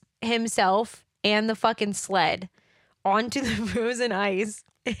takes himself and the fucking sled onto the frozen ice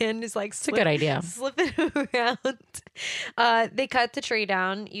and is like, It's a good idea. slip it around. They cut the tree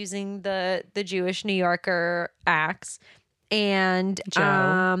down using the Jewish New Yorker axe and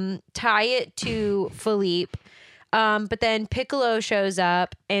Joe. tie it to Philippe. But then Piccolo shows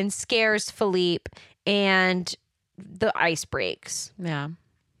up and scares Philippe and the ice breaks. Yeah.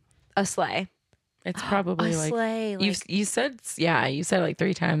 A sleigh. It's probably A like sleigh. you said you said it like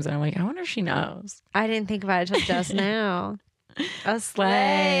 3 times and I'm like, I wonder if she knows. I didn't think about it till just now. A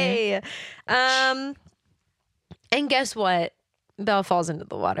Sleigh. sleigh. And guess what? Belle falls into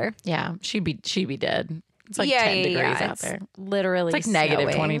the water. Yeah, she'd be dead. It's like 10 degrees out It's there. literally It's like negative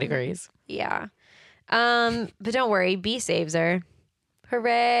snowing. 20 degrees. Yeah. But don't worry, B saves her.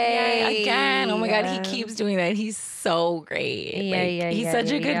 Hooray. Yay, again. Oh my God, he keeps doing that. He's so great. Yeah, He's yeah,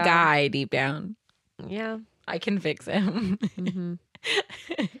 such a yeah, good yeah. guy deep down. Yeah. I can fix him.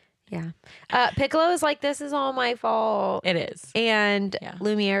 Yeah. Piccolo is like, this is all my fault. It is. And Yeah.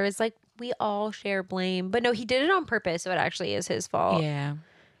 Lumiere is like, we all share blame. But no, he did it on purpose, so it actually is his fault. Yeah.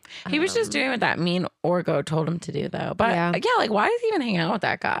 He was just doing what that mean Orgo told him to do, though. But Yeah. yeah, like, why is he even hanging out with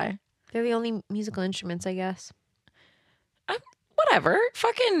that guy? They're the only musical instruments, I guess. Whatever.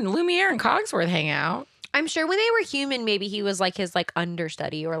 Fucking Lumiere and Cogsworth hang out. I'm sure when they were human, maybe he was like his like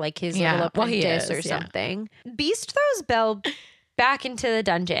understudy or like his Yeah, little well, he apprentice is, or yeah. something. Beast throws Belle back into the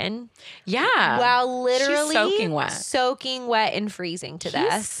dungeon Yeah. while literally soaking wet. and freezing to He's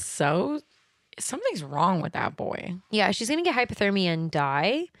death. something's wrong with that boy. Yeah, she's gonna get hypothermia and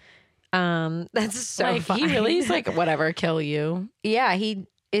die. That's so Like, fine. he really is like, whatever, kill you. Yeah, he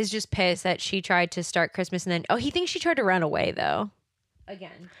is just pissed that she tried to start Christmas and then he thinks she tried to run away though.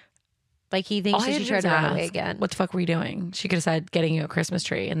 Again. Like he thinks All I that had she to do tried was to run away ask, again. What the fuck were you doing? She could have said getting you a Christmas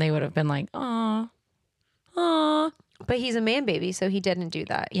tree, and they would have been like, "Aw, aw." But he's a man baby, so he didn't do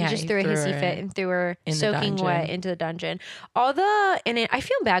that. Yeah, he just he threw a threw hissy her fit and threw her in the soaking wet dungeon. into the dungeon. I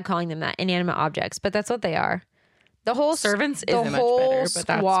feel bad calling them that, inanimate objects, but that's what they are. The whole Servants the isn't much whole better, but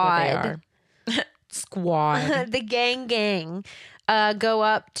that's what they are. Squad. the gang go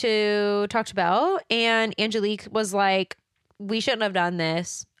up to talk to Belle, and Angelique was like, "We shouldn't have done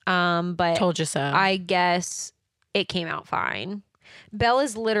this, but Told you so. I guess it came out fine." Belle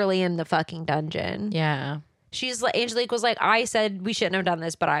is literally in the fucking dungeon. Yeah. She's like, Angelique was like, "I said we shouldn't have done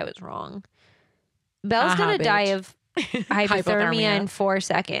this, but I was wrong." Belle's Aha, gonna die bitch. of hypothermia in 4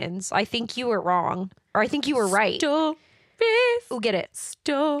 seconds. I think you were wrong, or I think you were right. Stories. Ooh, get it.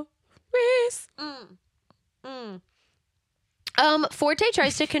 Stories. Forte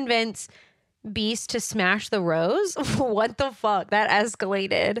tries to convince Beast to smash the rose. What the fuck? That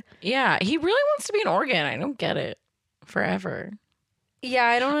escalated. Yeah, he really wants to be an organ. I don't get it. Forever. Yeah,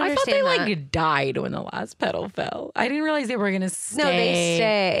 I don't understand. I thought they that. like died when the last petal fell. I didn't realize they were gonna stay. No, they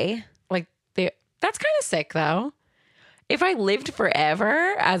stay. Like that's kind of sick though. If I lived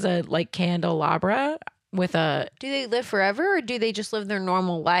forever as a like candelabra with a Do they live forever, or do they just live their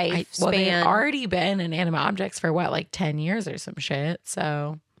normal life well, they've span? already been inanimate objects for what, like 10 years or some shit.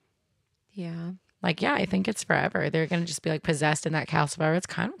 So Yeah. like, yeah, I think it's forever. They're gonna just be like possessed in that calcifer. It's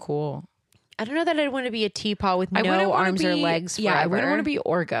kind of cool. I don't know that I'd want to be a teapot with I wouldn't no wanna arms or be- legs forever. Yeah, I wouldn't want to be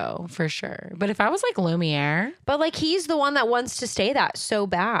Orgo for sure. But if I was like Lumiere, But like he's the one that wants to stay that so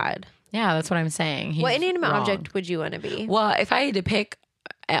bad. yeah, that's what I'm saying. What He's inanimate wrong. object would you want to be? Well, if I had to pick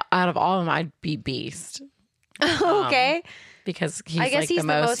out of all of them, I'd be Beast Okay. because he's I guess like he's the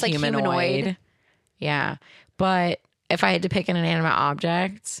most like humanoid. Yeah, but if I had to pick an inanimate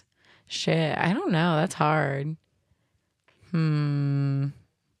object, shit, I don't know. That's hard.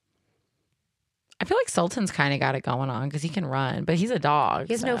 I feel like Sultan's kind of got it going on because he can run, but he's a dog.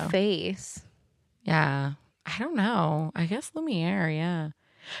 He has no so- face. Yeah, I don't know. I guess Lumiere. Yeah,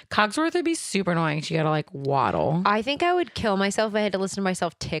 Cogsworth would be super annoying. She got to like waddle. I think I would kill myself if I had to listen to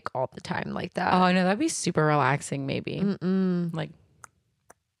myself tick all the time like that. Oh no, that'd be super relaxing. Maybe Mm-mm. like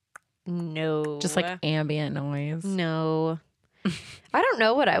No. just like ambient noise. No. I don't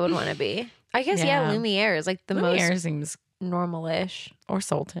know what I would want to be. I guess, yeah, Yeah. Lumiere is like the Lumiere most seems normal-ish. or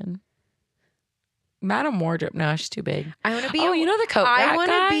Sultan. Madame Wardrobe. No, she's too big. I want to be Oh, you know the coat I rack want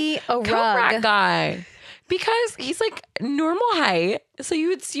guy? to be a Coat rack rug. guy. Because he's like normal height, so you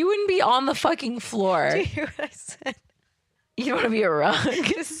wouldn't be on the fucking floor. Do you hear what I said? You want to be a rug.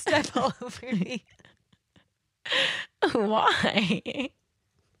 Just step all over me. Why?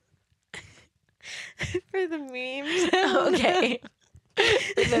 For the memes. Okay.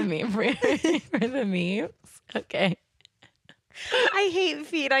 For the meme. For the memes. Okay. I hate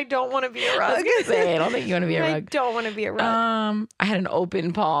feet. I don't want to be a I rug. was gonna say, I don't think you want to be a I rug. don't want to be a rug. I had an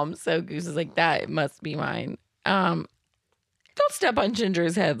open palm, so Goose is like, that must be mine. Don't step on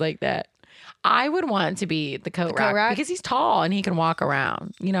Ginger's head like that. I would want to be the coat rack rack? because he's tall and he can walk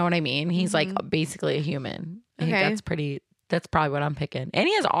around. You know what I mean? He's like basically a human. I think Okay. that's probably what I'm picking. And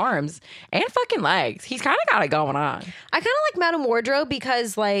he has arms and fucking legs. He's kind of got it going on. I kind of like Madame Wardrobe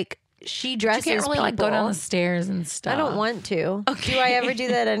because like she You dresses can't really like go down the people. stairs and stuff. I don't want to. Okay. Do I ever do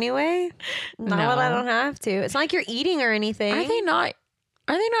that anyway? Not when I No. don't have to. It's not like you're eating or anything. Are they not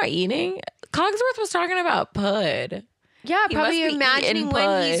eating? Cogsworth was talking about Pud. Yeah, He probably must be imagining eating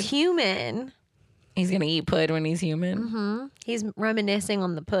when he's Pud. human. He's gonna eat Pud when he's human. He's reminiscing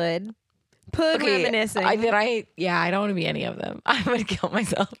on the Pud. Pug reminiscing. I don't want to be any of them. I would kill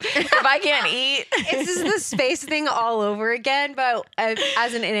myself if I can't eat. It's just the space thing all over again, but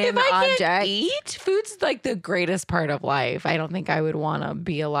as an inanimate If I object. can't eat, food's like the greatest part of life. I don't think I would want to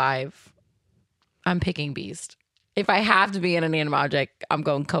be alive. I'm picking beast. If I have to be an inanimate object, I'm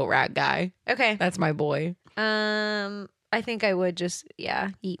going coat rack guy. Okay. That's my boy. I think I would just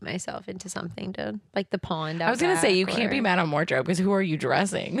eat myself into something to like the pond. I was gonna say you can't be mad on wardrobe because who are you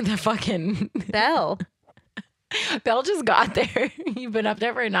dressing? The fucking Belle. Belle just got there. You've been up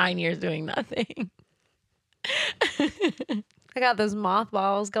there for 9 years doing nothing. I got those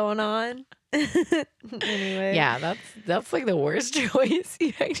mothballs going on. Anyway. Yeah, that's like the worst choice.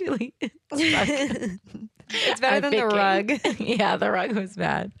 You actually It's better than the rug. Yeah, the rug was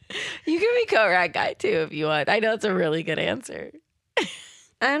bad. You can be coat rack guy too if you want. I know it's a really good answer.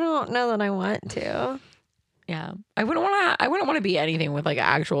 I don't know that I want to. Yeah, I wouldn't want to be anything with like an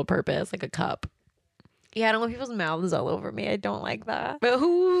actual purpose, like a cup. Yeah, I don't want people's mouths all over me. I don't like that. But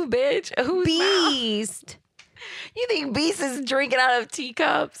who, bitch? Who's Beast. You think Beast is drinking out of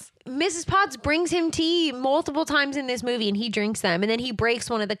teacups? Mrs. Potts brings him tea multiple times in this movie and he drinks them and then he breaks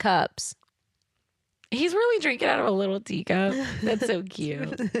one of the cups. He's really drinking out of a little teacup. That's so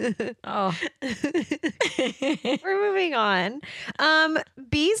cute. Oh. We're moving on.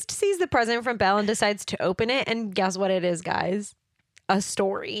 Beast sees the present from Belle and decides to open it. And guess what it is, guys? A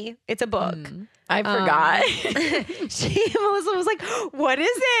story. It's a book. I forgot. Melissa was like, what is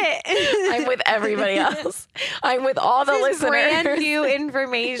it? I'm with everybody else. I'm with all the listeners. Brand new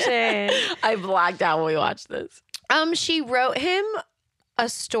information. I blacked out when we watched this. She wrote him a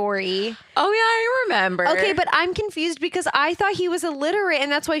story. Oh, yeah, I remember. Okay, but I'm confused because I thought he was illiterate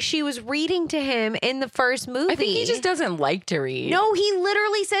and that's why she was reading to him in the first movie. I think he just doesn't like to read. No, he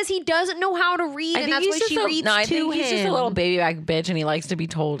literally says he doesn't know how to read and that's why she reads to him. I think he's just a little baby back bitch and he likes to be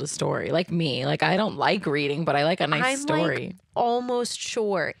told a story. Like me. Like, I don't like reading, but I like a nice story. Like, almost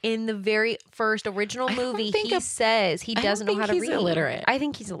sure in the very first original movie he says he doesn't know how to read. He's illiterate. I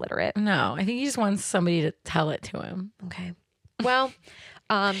think he's illiterate. No, I think he just wants somebody to tell it to him. Okay. Well,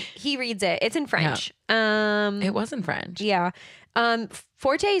 he reads it. It's in French. It was in French. Yeah.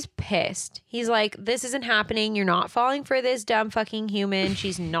 Forte's pissed. He's like, this isn't happening. You're not falling for this dumb fucking human.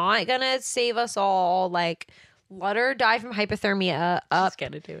 She's not gonna save us all. Like, let her die from hypothermia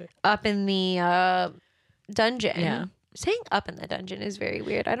up in the dungeon. Yeah. Saying up in the dungeon is very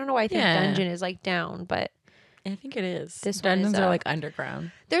weird. I don't know why I think dungeon is like down, but I think it is. This dungeons are like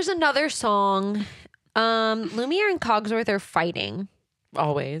underground. There's another song. Lumiere and Cogsworth are fighting.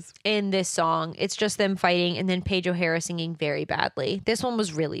 Always. In this song. It's just them fighting and then Paige O'Hara singing very badly. This one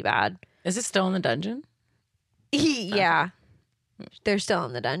was really bad. Is it still in the dungeon? Yeah. They're still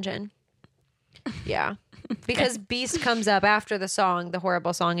in the dungeon. Yeah. Because Beast comes up after the song, the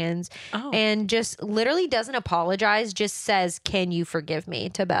horrible song ends, and just literally doesn't apologize, just says, "Can you forgive me?"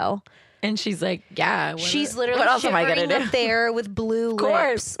 to Belle. And she's like, yeah. She's literally what else am I gonna do? up there with blue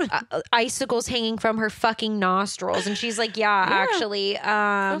lips, icicles hanging from her fucking nostrils. And she's like, yeah. Actually.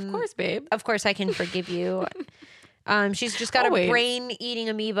 Of course, babe. Of course I can forgive you. She's just got a brain-eating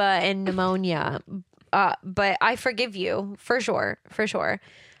amoeba and pneumonia. But I forgive you, for sure. For sure.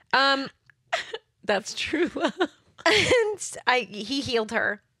 That's true. And he healed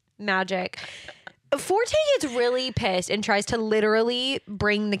her. Magic. Forte gets really pissed and tries to literally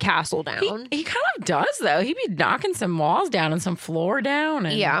bring the castle down. He kind of does, though. He'd be knocking some walls down and some floor down.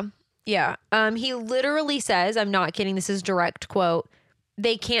 And... Yeah. He literally says, I'm not kidding, this is direct quote,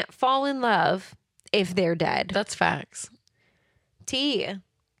 they can't fall in love if they're dead. That's facts. T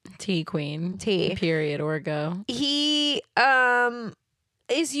queen. T. Period or go. He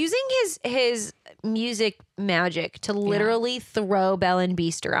is using his music magic to literally throw Belle and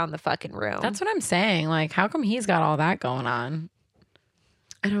Beast around the fucking room. That's what I'm saying. Like, how come he's got all that going on?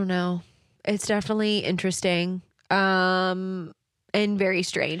 I don't know. It's definitely interesting. And very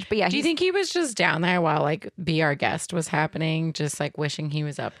strange. But yeah. Do you think he was just down there while like Be Our Guest was happening, just like wishing he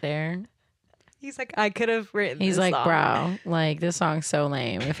was up there? He's like, I could have written He's like, bro, like this song's so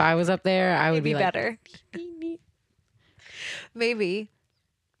lame. If I was up there, I would be like better. Maybe.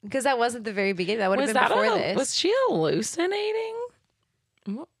 Because that wasn't the very beginning. That would have been before this. Was she hallucinating?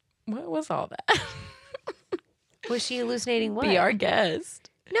 What was all that? Was she hallucinating what? Be Our Guest.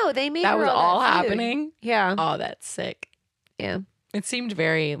 No, they made that her was all that happening. Yeah. Oh, that's sick. Yeah. It seemed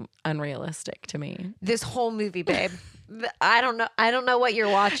very unrealistic to me. This whole movie, babe. I don't know what you're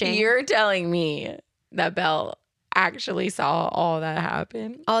watching. You're telling me that Belle actually saw all that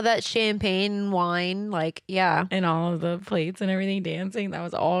happen? All that champagne and wine, like, yeah. And all of the plates and everything dancing, that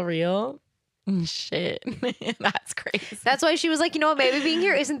was all real? Shit. That's crazy. That's why she was like, you know what, maybe being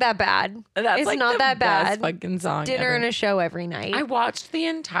here isn't that bad. That's It's like not the that best bad. fucking song Dinner ever. and a show every night. I watched the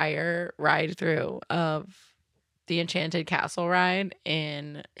entire ride through of the Enchanted Castle ride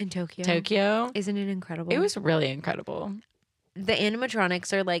in Tokyo. Tokyo. Isn't it incredible? It was really incredible. The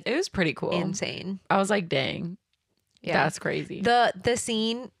animatronics are like It was pretty cool. insane. I was like, dang, Yeah. that's crazy. The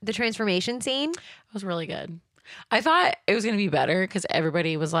scene, the transformation scene. It was really good. I thought it was going to be better because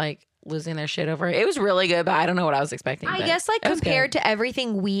everybody was like losing their shit over it. It was really good, but I don't know what I was expecting. I but guess like it was compared good. to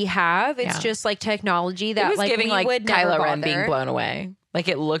everything we have, it's Yeah. just like technology It that was like giving we like would never Kylo Ren being bother. blown away. Like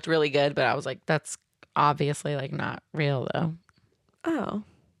it looked really good, but I was like, that's obviously like not real though. Oh,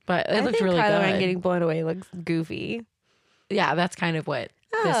 But it I looked think really Kylo good. Ren getting blown away looks goofy. Yeah, that's kind of what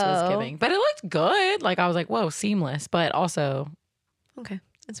this was Oh. giving. But it looked good. Like I was like, whoa, seamless, but also Okay,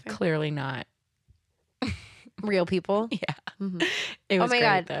 that's fair. clearly not. Real people. Yeah. Mhm. It was my great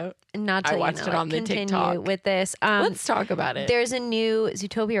God. though. Not to I watched it on the continue TikTok. with this. Let's talk about it. There's a new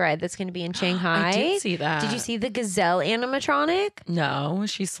Zootopia ride that's going to be in Shanghai. I did see that. Did you see the gazelle animatronic? No,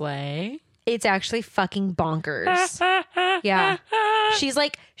 she slay. It's actually fucking bonkers. Yeah.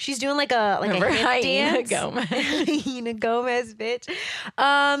 She's doing like a Remember hip Hyena dance. Gomez? Hyena Gomez, bitch.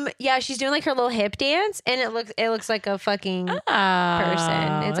 Yeah, she's doing like her little hip dance, and it looks like a fucking person.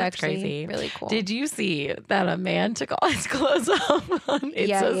 It's That's actually crazy. really cool. Did you see that a man took all his clothes off on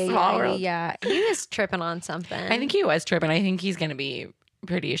It's a Small World? Yeah. He was tripping on something. I think he was tripping. I think he's going to be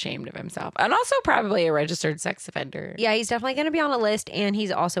pretty ashamed of himself. And also probably a registered sex offender. Yeah, he's definitely going to be on a list, and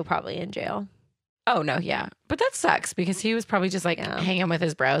he's also probably in jail. Oh, no, yeah. But that sucks because he was probably just like hanging with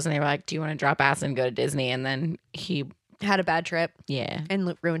his bros and they were like, do you want to drop ass and go to Disney? And then he, Had a bad trip yeah,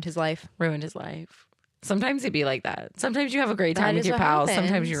 and ruined his life. ruined his life. Sometimes it'd be like that. Sometimes you have a great That time with is your what pals. Sometimes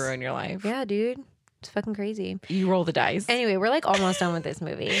happens. you ruin your life. Yeah, dude. It's fucking crazy. You roll the dice. Anyway, we're like almost done with this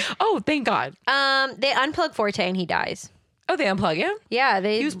movie. Oh, thank God. They unplug Forte and he dies. Oh, they unplug him? Yeah,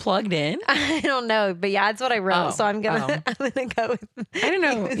 He was plugged in? I don't know, but yeah, that's what I wrote. Oh, So I'm gonna oh. I'm gonna go with I don't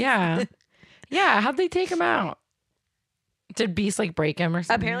know. Yeah. Yeah. How'd they take him out? Did Beast like break him or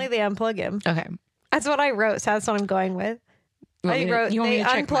something? Apparently they unplug him. Okay. That's what I wrote, so that's what I'm going with. I wrote you want me they to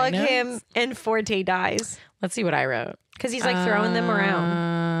check my unplug him notes? and Forte dies. Let's see what I wrote. Because he's like throwing them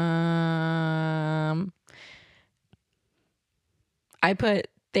around. I put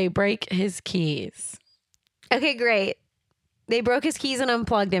they break his keys. Okay, great. They broke his keys and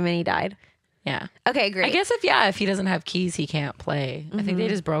unplugged him and he died. Yeah. Okay, great. I guess if he doesn't have keys, he can't play. I think they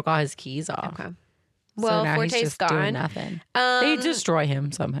just broke all his keys off. Okay. So Well, now Forte's he's just doing gone. nothing. They destroy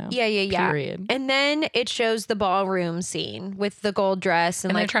him somehow. Yeah. Period. And then it shows the ballroom scene with the gold dress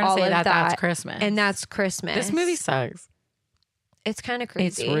and, And they're like trying to all say of that that's Christmas. And that's Christmas. This movie sucks. It's kind of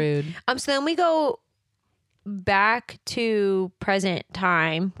crazy. It's rude. So then we go back to present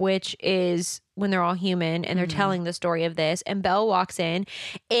time, which is when they're all human and they're telling the story of this. And Belle walks in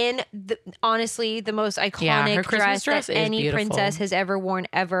honestly the most iconic her Christmas dress that is any beautiful. princess has ever worn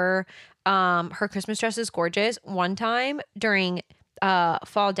ever. Her Christmas dress is gorgeous. One time during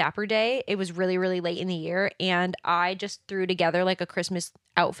Fall Dapper Day, it was really, really late in the year, and I just threw together like a Christmas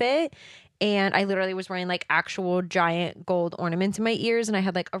outfit. And I literally was wearing like actual giant gold ornaments in my ears, and I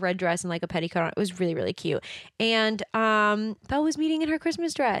had like a red dress and like a petticoat on. It was really, really cute. And Belle was meeting in her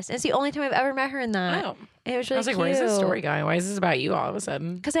Christmas dress. And it's the only time I've ever met her in that. Oh. And it was really I was like, cute. where's this story going? Why is this about you all of a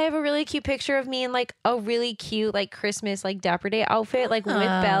sudden? Because I have a really cute picture of me in like a really cute like Christmas like Dapper Day outfit, like with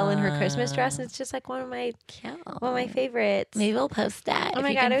Belle in her Christmas dress. And it's just like one of my favorites. Maybe we'll post that. Oh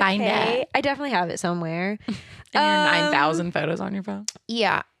my God, okay. I definitely have it somewhere. And your 9,000 photos on your phone.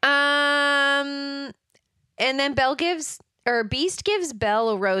 Yeah. And then Beast gives Belle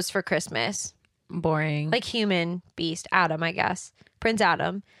a rose for Christmas. Boring. Like human Beast, Adam, I guess. Prince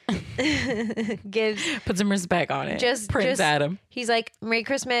Adam gives Put some respect on it. Prince Adam. He's like, Merry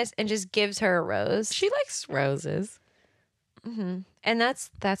Christmas, and just gives her a rose. She likes roses. And that's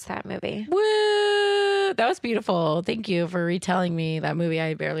that movie. Woo! That was beautiful. Thank you for retelling me that movie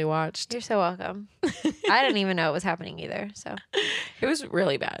I barely watched. You're so welcome. I didn't even know it was happening either. So It was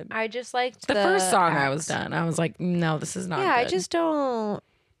really bad. I just liked The first song I acts. was done. I was like, no, this is not Yeah, I good. just don't.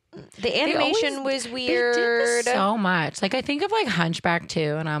 The animation was They weird. did this so much. Like I think of like Hunchback 2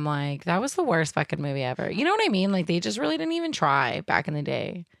 and I'm like, that was the worst fucking movie ever. You know what I mean? Like they just really didn't even try back in the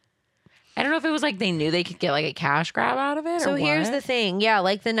day. I don't know if it was like they knew they could get like a cash grab out of it. So or here's what. the thing. Yeah,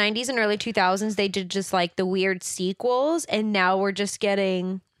 like the 90s and early 2000s, they did just like the weird sequels, and now we're just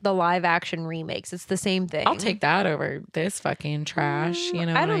getting the live action remakes. It's the same thing. I'll take that over this fucking trash. You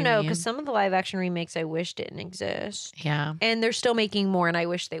know, I don't know, mean? because some of the live action remakes I wish didn't exist. Yeah. And they're still making more, and I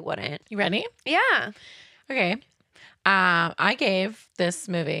wish they wouldn't. You ready? Yeah. Okay. I gave this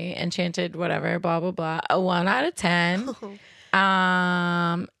movie, Enchanted, whatever, blah, blah, blah, a 1 out of 10.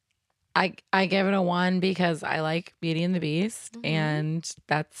 I give it a 1 because I like Beauty and the Beast, and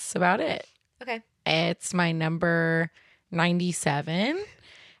that's about it. Okay. It's my number 97.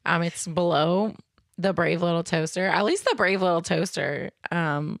 It's below The Brave Little Toaster. At least The Brave Little Toaster.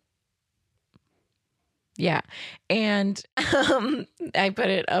 Yeah. And I put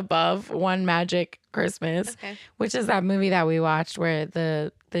it above One Magic Christmas, which is that movie that we watched where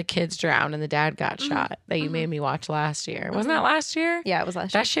the kids drowned and the dad got shot that you made me watch last year. Wasn't that last year? Yeah, it was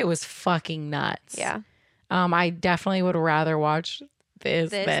last year. That shit was fucking nuts. Yeah. I definitely would rather watch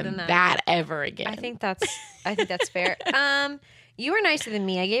this than that ever again. I think that's fair. You were nicer than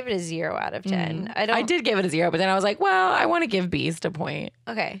me. I gave it a 0 out of 10. I did give it a 0, but then I was like, well, I want to give Beast a point.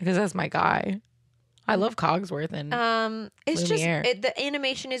 Okay. Because that's my guy. I love Cogsworth and it's Lumiere. just the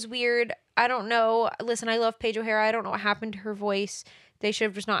animation is weird. I don't know. Listen, I love Paige O'Hara. I don't know what happened to her voice. They should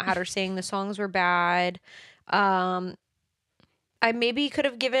have just not had her sing. The songs were bad. I maybe could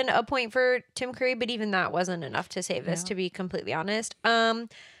have given a point for Tim Curry, but even that wasn't enough to save this, to be completely honest.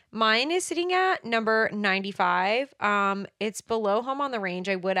 Mine is sitting at number 95. It's below Home on the Range.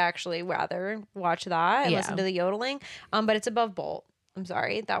 I would actually rather watch that and listen to the yodeling. But it's above Bolt. I'm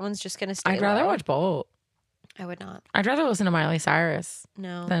sorry. That one's just going to stay I'd rather low. watch Bolt. I would not. I'd rather listen to Miley Cyrus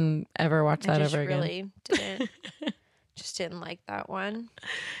than ever watch that ever again. Really didn't. Just didn't like that one.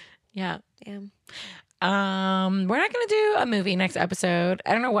 Yeah. Damn. We're not going to do a movie next episode.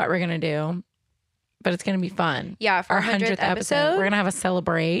 I don't know what we're going to do, but it's going to be fun. Yeah, for our 100th episode. We're going to have a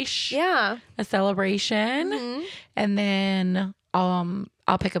celebration. Yeah. A celebration. And then I'll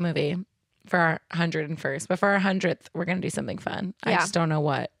pick a movie for our 101st. But for our 100th, we're going to do something fun. I just don't know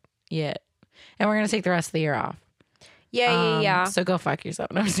what yet. And we're going to take the rest of the year off. Yeah. So go fuck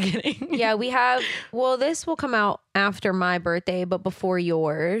yourself. No, I'm just kidding. Yeah, we have, this will come out after my birthday, but before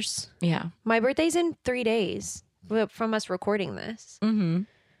yours. Yeah. My birthday's in 3 days from us recording this. Mm-hmm.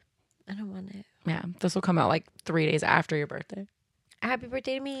 I don't want it. Yeah, this will come out like 3 days after your birthday. Happy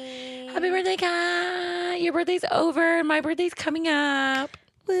birthday to me. Happy birthday, Kai. Your birthday's over and my birthday's coming up.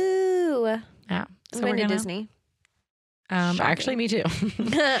 Woo. Yeah. So I'm going to Disney. Actually, me too.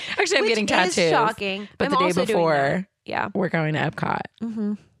 Actually, I'm getting tattoos. Is shocking. But the day before, we're going to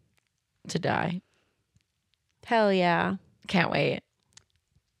Epcot to die. Hell yeah. Can't wait.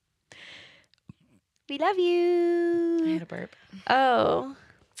 We love you. I had a burp. Oh.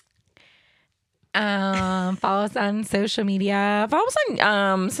 Follow us on social media. Follow us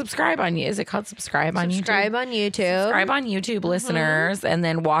on subscribe on you. Is it called subscribe on YouTube? Subscribe on YouTube. Subscribe on YouTube, listeners, and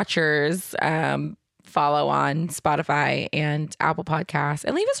then watchers. Follow on Spotify and Apple Podcasts,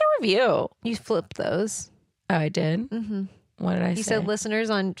 and leave us a review. You flipped those. Oh, I did. What did I say? You said listeners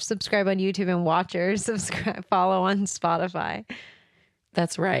on subscribe on YouTube and watchers follow on Spotify.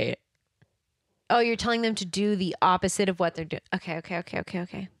 That's right. Oh, you're telling them to do the opposite of what they're doing.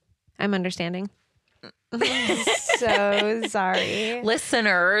 Okay. I'm understanding. So sorry.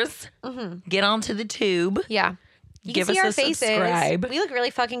 Listeners, get onto the tube. Yeah. You Give can see us our a faces. subscribe. We look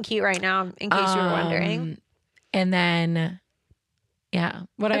really fucking cute right now, in case you were wondering. And then, I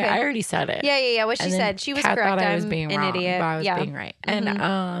already said it. Yeah. What she said. She was Kat correct. Thought I was being an wrong, idiot. but I was being right. And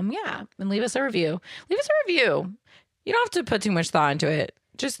and leave us a review. Leave us a review. You don't have to put too much thought into it.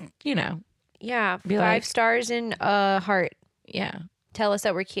 Just, Yeah. Be 5 stars in a heart. Yeah. Tell us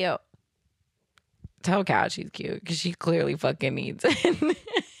that we're cute. Tell Kat she's cute because she clearly fucking needs it.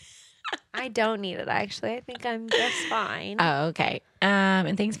 I don't need it, actually. I think I'm just fine. Oh, okay.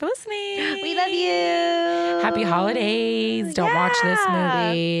 And thanks for listening. We love you. Happy holidays. Don't watch this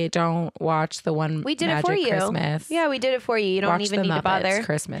movie. Don't watch the one We did Magic it for you. Christmas. Yeah, we did it for you. You don't watch even the need Muppets to bother.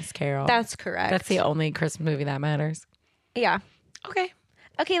 Christmas Carol. That's correct. That's the only Christmas movie that matters. Yeah. Okay.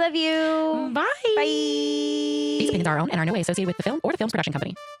 Okay, love you. Bye. Bye. These opinions are our own and are in no way associated with the film or the film's production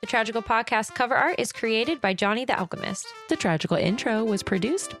company. The Tragical Podcast cover art is created by Johnny the Alchemist. The Tragical intro was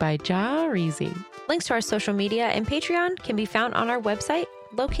produced by Ja Reezy. Links to our social media and Patreon can be found on our website,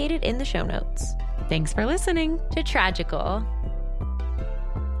 located in the show notes. Thanks for listening to Tragical.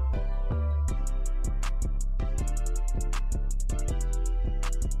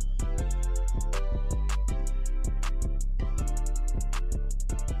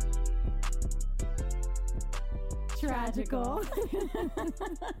 Tragical.